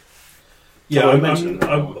one. Yeah, Although I mentioned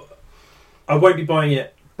I won't be buying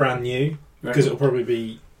it brand new Right. because it'll probably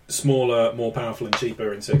be smaller, more powerful, and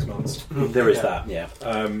cheaper in 6 months. There is that, yeah.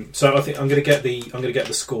 So I think I'm going to get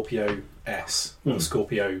the Scorpio S, Hmm. the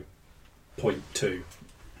Scorpio 0.2.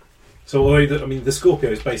 So although the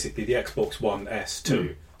Scorpio is basically the Xbox One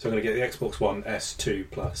S2, so I'm going to get the Xbox One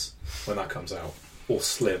S2 Plus when that comes out, or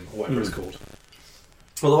Slim, or whatever it's called.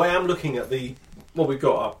 Although I am looking at what we've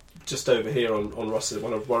got up just over here on Russ's,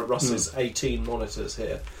 one of Russ's 18 monitors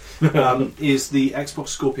here, is the Xbox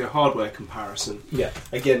Scorpio hardware comparison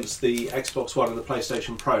against the Xbox One and the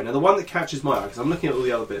PlayStation Pro. Now, the one that catches my eye, because I'm looking at all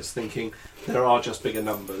the other bits thinking there are just bigger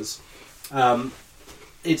numbers,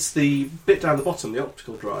 it's the bit down the bottom, the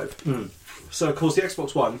optical drive. So, of course, the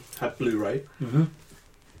Xbox One had Blu-ray, and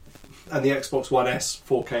the Xbox One S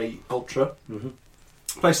 4K Ultra.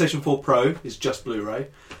 PlayStation 4 Pro is just Blu-ray,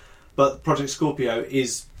 but Project Scorpio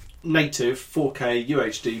is native 4K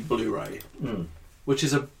UHD Blu-ray, which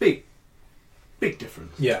is a big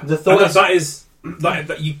difference. Yeah, The thought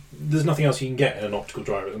there's nothing else you can get in an optical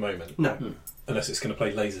drive at the moment. No. Unless it's going to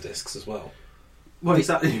play laser discs as well. Well,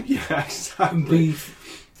 exactly. Yeah, exactly.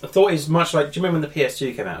 The thought is much like. Do you remember when the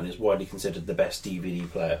PS2 came out and is widely considered the best DVD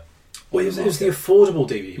player? Well, it was the affordable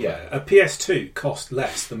DVD Yeah. player. A PS2 cost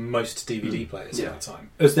less than most DVD players at that time.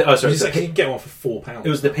 It was the, oh, sorry, You can get one for £4. it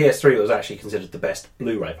was the PS3 that was actually considered the best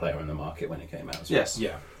Blu-ray player in the market when it came out. As well. Yes.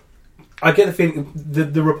 Yeah. I get the feeling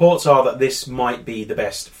the reports are that this might be the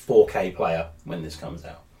best 4K player when this comes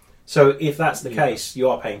out. So if that's the case, you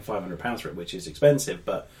are paying £500 for it, which is expensive.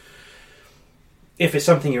 But if it's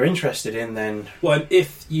something you're interested in, then Well, and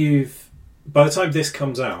if by the time this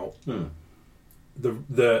comes out,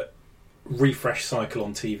 the refresh cycle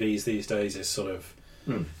on TVs these days is sort of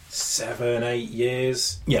 7-8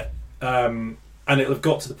 years. yeah, And it'll have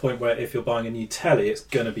got to the point where if you're buying a new telly, it's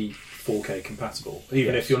going to be 4K compatible.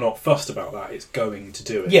 Even Yes. if you're not fussed about that, it's going to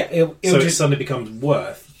do it. yeah, it'll So it just suddenly becomes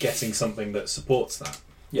worth getting something that supports that.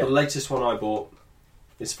 yeah. The latest one I bought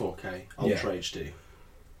is 4K Ultra HD.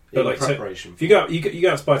 But In like, so preparation. if you go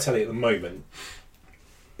out to buy a telly at the moment,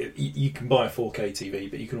 you can buy a 4K TV,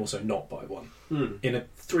 but you can also not buy one. In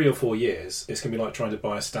 3 or 4 years, it's going to be like trying to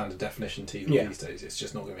buy a standard definition TV Yeah. these days. It's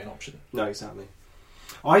just not going to be an option. No, exactly.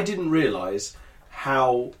 I didn't realise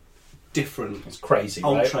how different It's crazy,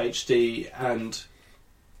 Ultra right? HD and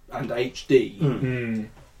HD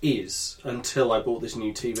is until I bought this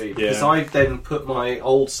new TV. Because Yeah. I then put my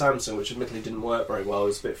old Samsung, which admittedly didn't work very well, it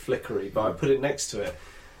was a bit flickery, but I put it next to it.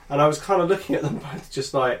 And I was kind of looking at them both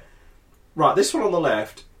just like, right, this one on the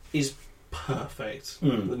left is perfect, the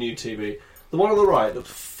new TV. The one on the right looks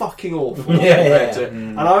fucking awful. Yeah.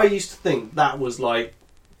 And I used to think that was like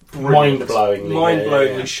brilliant.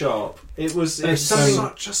 Mind-blowingly sharp. It's It's,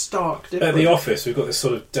 such a stark difference. At the office, we've got this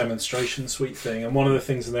sort of demonstration suite thing, and one of the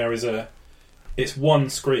things in there is it's one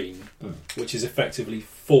screen, which is effectively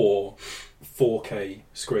 4 4K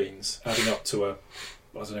screens, adding up to I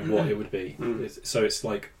don't know what it would be. So it's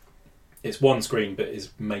like it's one screen, but is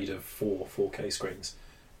made of 4 4K screens,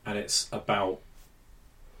 and it's about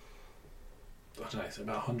I don't know, it's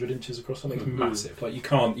about 100 inches across. Something It's massive. Like you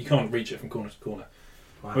can't reach it from corner to corner.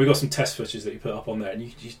 Wow. And we've got some test footage that you put up on there, and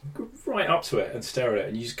you go right up to it and stare at it,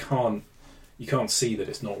 and you just can't see that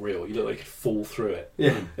it's not real. You look like you could fall through it.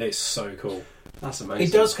 Yeah. It's so cool. That's amazing.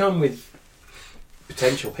 It does come with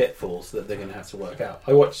potential pitfalls that they're going to have to work out.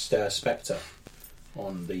 I watched Spectre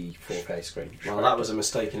on the 4K screen. Well, that was a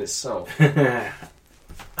mistake in itself.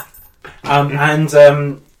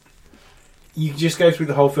 You just go through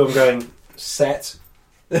the whole film going set,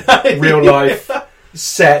 real life,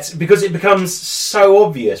 set, because it becomes so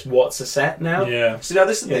obvious what's a set now. Yeah. So now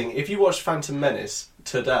this is the thing. If you watch Phantom Menace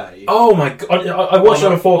today, Oh my god! I watched it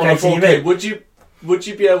on a 4K TV. would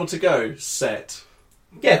you be able to go set?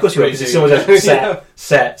 Yeah, of course you will. Because it's always a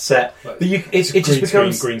set. But it just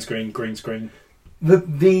becomes green screen.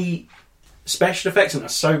 the special effects in it are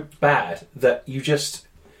so bad that you just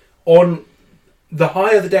on the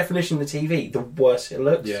higher the definition of the TV, the worse it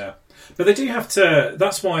looks. Yeah, but they do have to.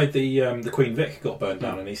 That's why the Queen Vic got burned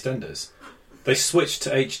down in EastEnders. They switched to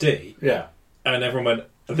HD, Yeah. and everyone went,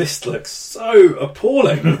 "This looks so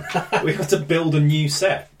appalling. We have to build a new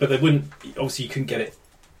set." But they wouldn't. Obviously, you couldn't get it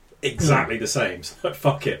exactly the same. So like,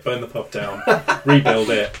 fuck it, burn the pub down, rebuild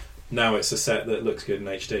it. Now it's a set that looks good in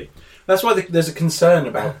HD. That's why there's a concern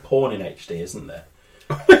about porn in HD, isn't there?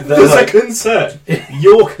 There's a concern.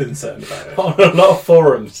 You're concerned about it. On a lot of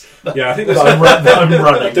forums Yeah, I think that there's I'm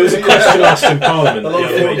running. there was a question asked in Parliament. A the lot of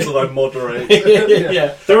other things week. that I moderate.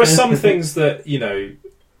 Yeah. There are some things that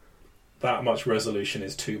that much resolution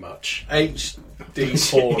is too much. HD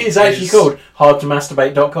porn. It's actually called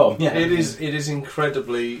hardtomasturbate.com. Yeah. It is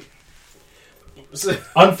incredibly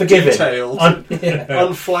Unforgiving. detailed,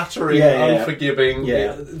 unflattering, Yeah. unforgiving.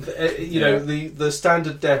 Yeah. The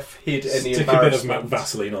standard def hid any Stick a bit of embarrassment.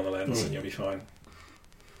 Vaseline on the lens and you'll be fine.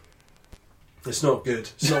 It's not good.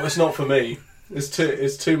 It's not for me. It's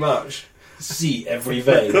too much. See every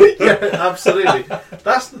vein. Yeah, absolutely.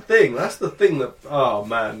 That's the thing. That. Oh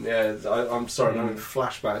man, yeah. I'm sorry. I'm having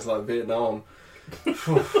flashbacks like Vietnam.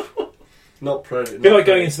 Not pretty. A bit like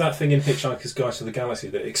going into that thing in Hitchhiker's Guide to the Galaxy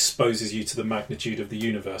that exposes you to the magnitude of the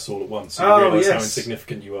universe all at once. So you realise how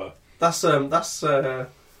insignificant you are. That's what's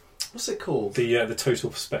it called? The total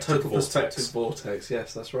perspective. Vortex.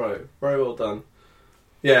 Yes, that's right. Very well done.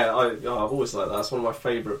 Yeah, I've always liked that. That's one of my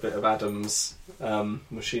favourite bit of Adam's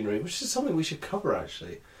machinery, which is something we should cover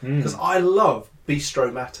actually, because I love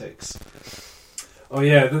bistromatics. Oh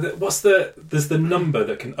yeah, there's the number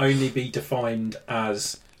that can only be defined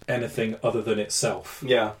as anything other than itself.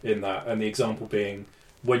 Yeah. In that, and the example being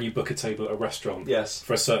when you book a table at a restaurant Yes.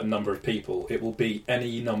 for a certain number of people, it will be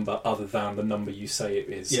any number other than the number you say it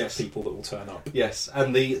is. Yes. People that will turn up. Yes,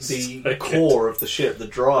 and the So core of the ship, the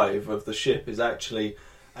drive of the ship, is actually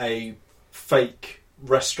a fake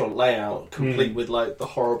restaurant layout, complete with like the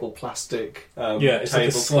horrible plastic It's like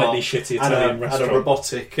a slightly shitty Italian restaurant. and a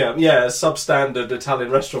robotic, a substandard Italian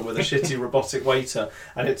restaurant with a shitty robotic waiter,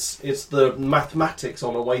 and it's the mathematics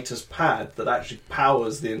on a waiter's pad that actually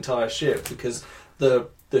powers the entire ship, because the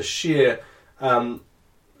sheer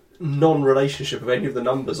non-relationship of any of the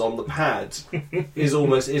numbers on the pad is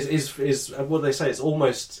almost is what do they say? It's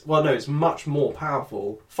almost it's much more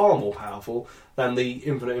powerful, far more powerful than the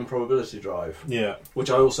infinite improbability drive. Yeah. Which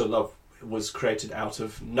I also love, was created out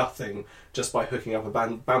of nothing just by hooking up a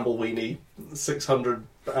Bambleweenie 600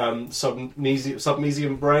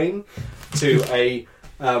 submesium brain to a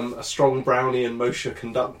strong Brownian Mosher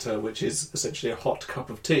conductor, which is essentially a hot cup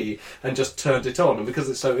of tea, and just turned it on. And because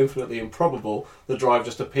it's so infinitely improbable, the drive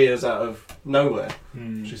just appears out of nowhere,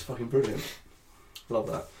 which is fucking brilliant. Love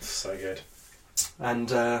that. So good. And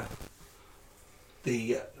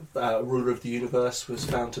the ruler of the universe was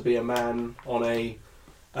found to be a man on an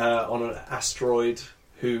asteroid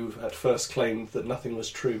who at first claimed that nothing was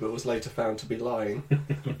true, but was later found to be lying.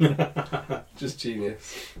 Just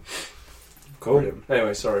genius. Cool. Brilliant.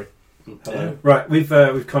 Anyway, sorry. Hello. Right, we've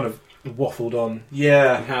kind of waffled on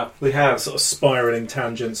Yeah, we have. sort of spiralling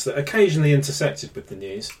tangents that occasionally intersected with the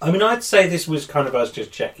news. I mean, I'd say this was kind of us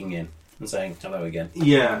just checking in and saying hello again.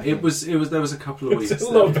 Yeah, it was. There was a couple of weeks. A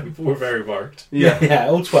lot of people were very worried. Yeah.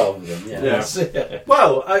 All 12 of them. Yeah. Yeah.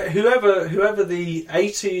 Well, whoever the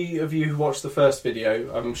 80 of you who watched the first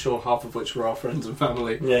video, I'm sure half of which were our friends and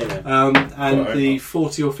family, and Right. the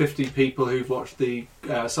 40 or 50 people who've watched the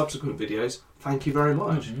subsequent videos, thank you very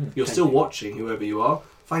much. You're Thank still you. watching, whoever you are.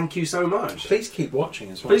 Thank you so much. Please keep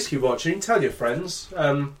watching as well. Please keep watching. Tell your friends.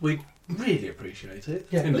 We really appreciate it.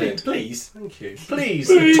 Yeah, Indeed. please. Thank you. Please,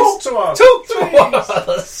 Please. talk to us. Talk to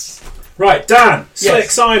us. Right, Dan, Yes. slick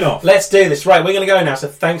sign off. Let's do this. Right, we're going to go now. So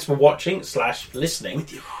thanks for watching / listening.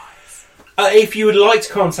 If you would like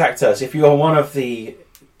to contact us, if you are one of the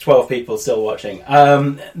 12 people still watching,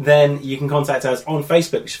 then you can contact us on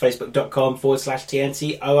Facebook, which is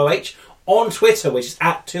facebook.com/TNTOOH, on Twitter, which is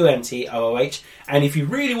 @2NTOOH, and if you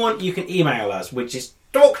really want, you can email us, which is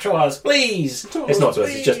talk to us, please. It's not to us,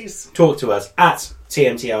 it's just talk to us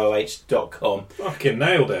 @tmtooh.com. Fucking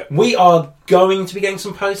nailed it. We are going to be getting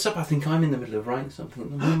some posts up. I think I'm in the middle of writing something at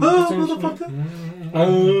the moment.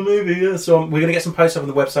 Maybe, yeah. So we're going to get some posts up on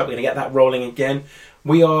the website. We're going to get that rolling again.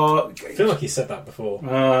 We are... I feel like you said that before.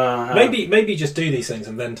 Maybe just do these things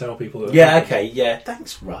and then tell people that. Yeah, okay, yeah.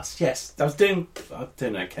 Thanks, Russ. Yes, I'm doing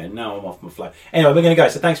okay. Now I'm off my flow. Anyway, we're going to go.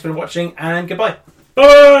 So thanks for watching and goodbye.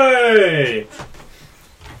 Bye!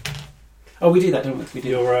 Oh, we do that, don't we? We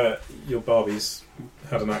do. Your Barbies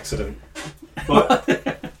had an accident. But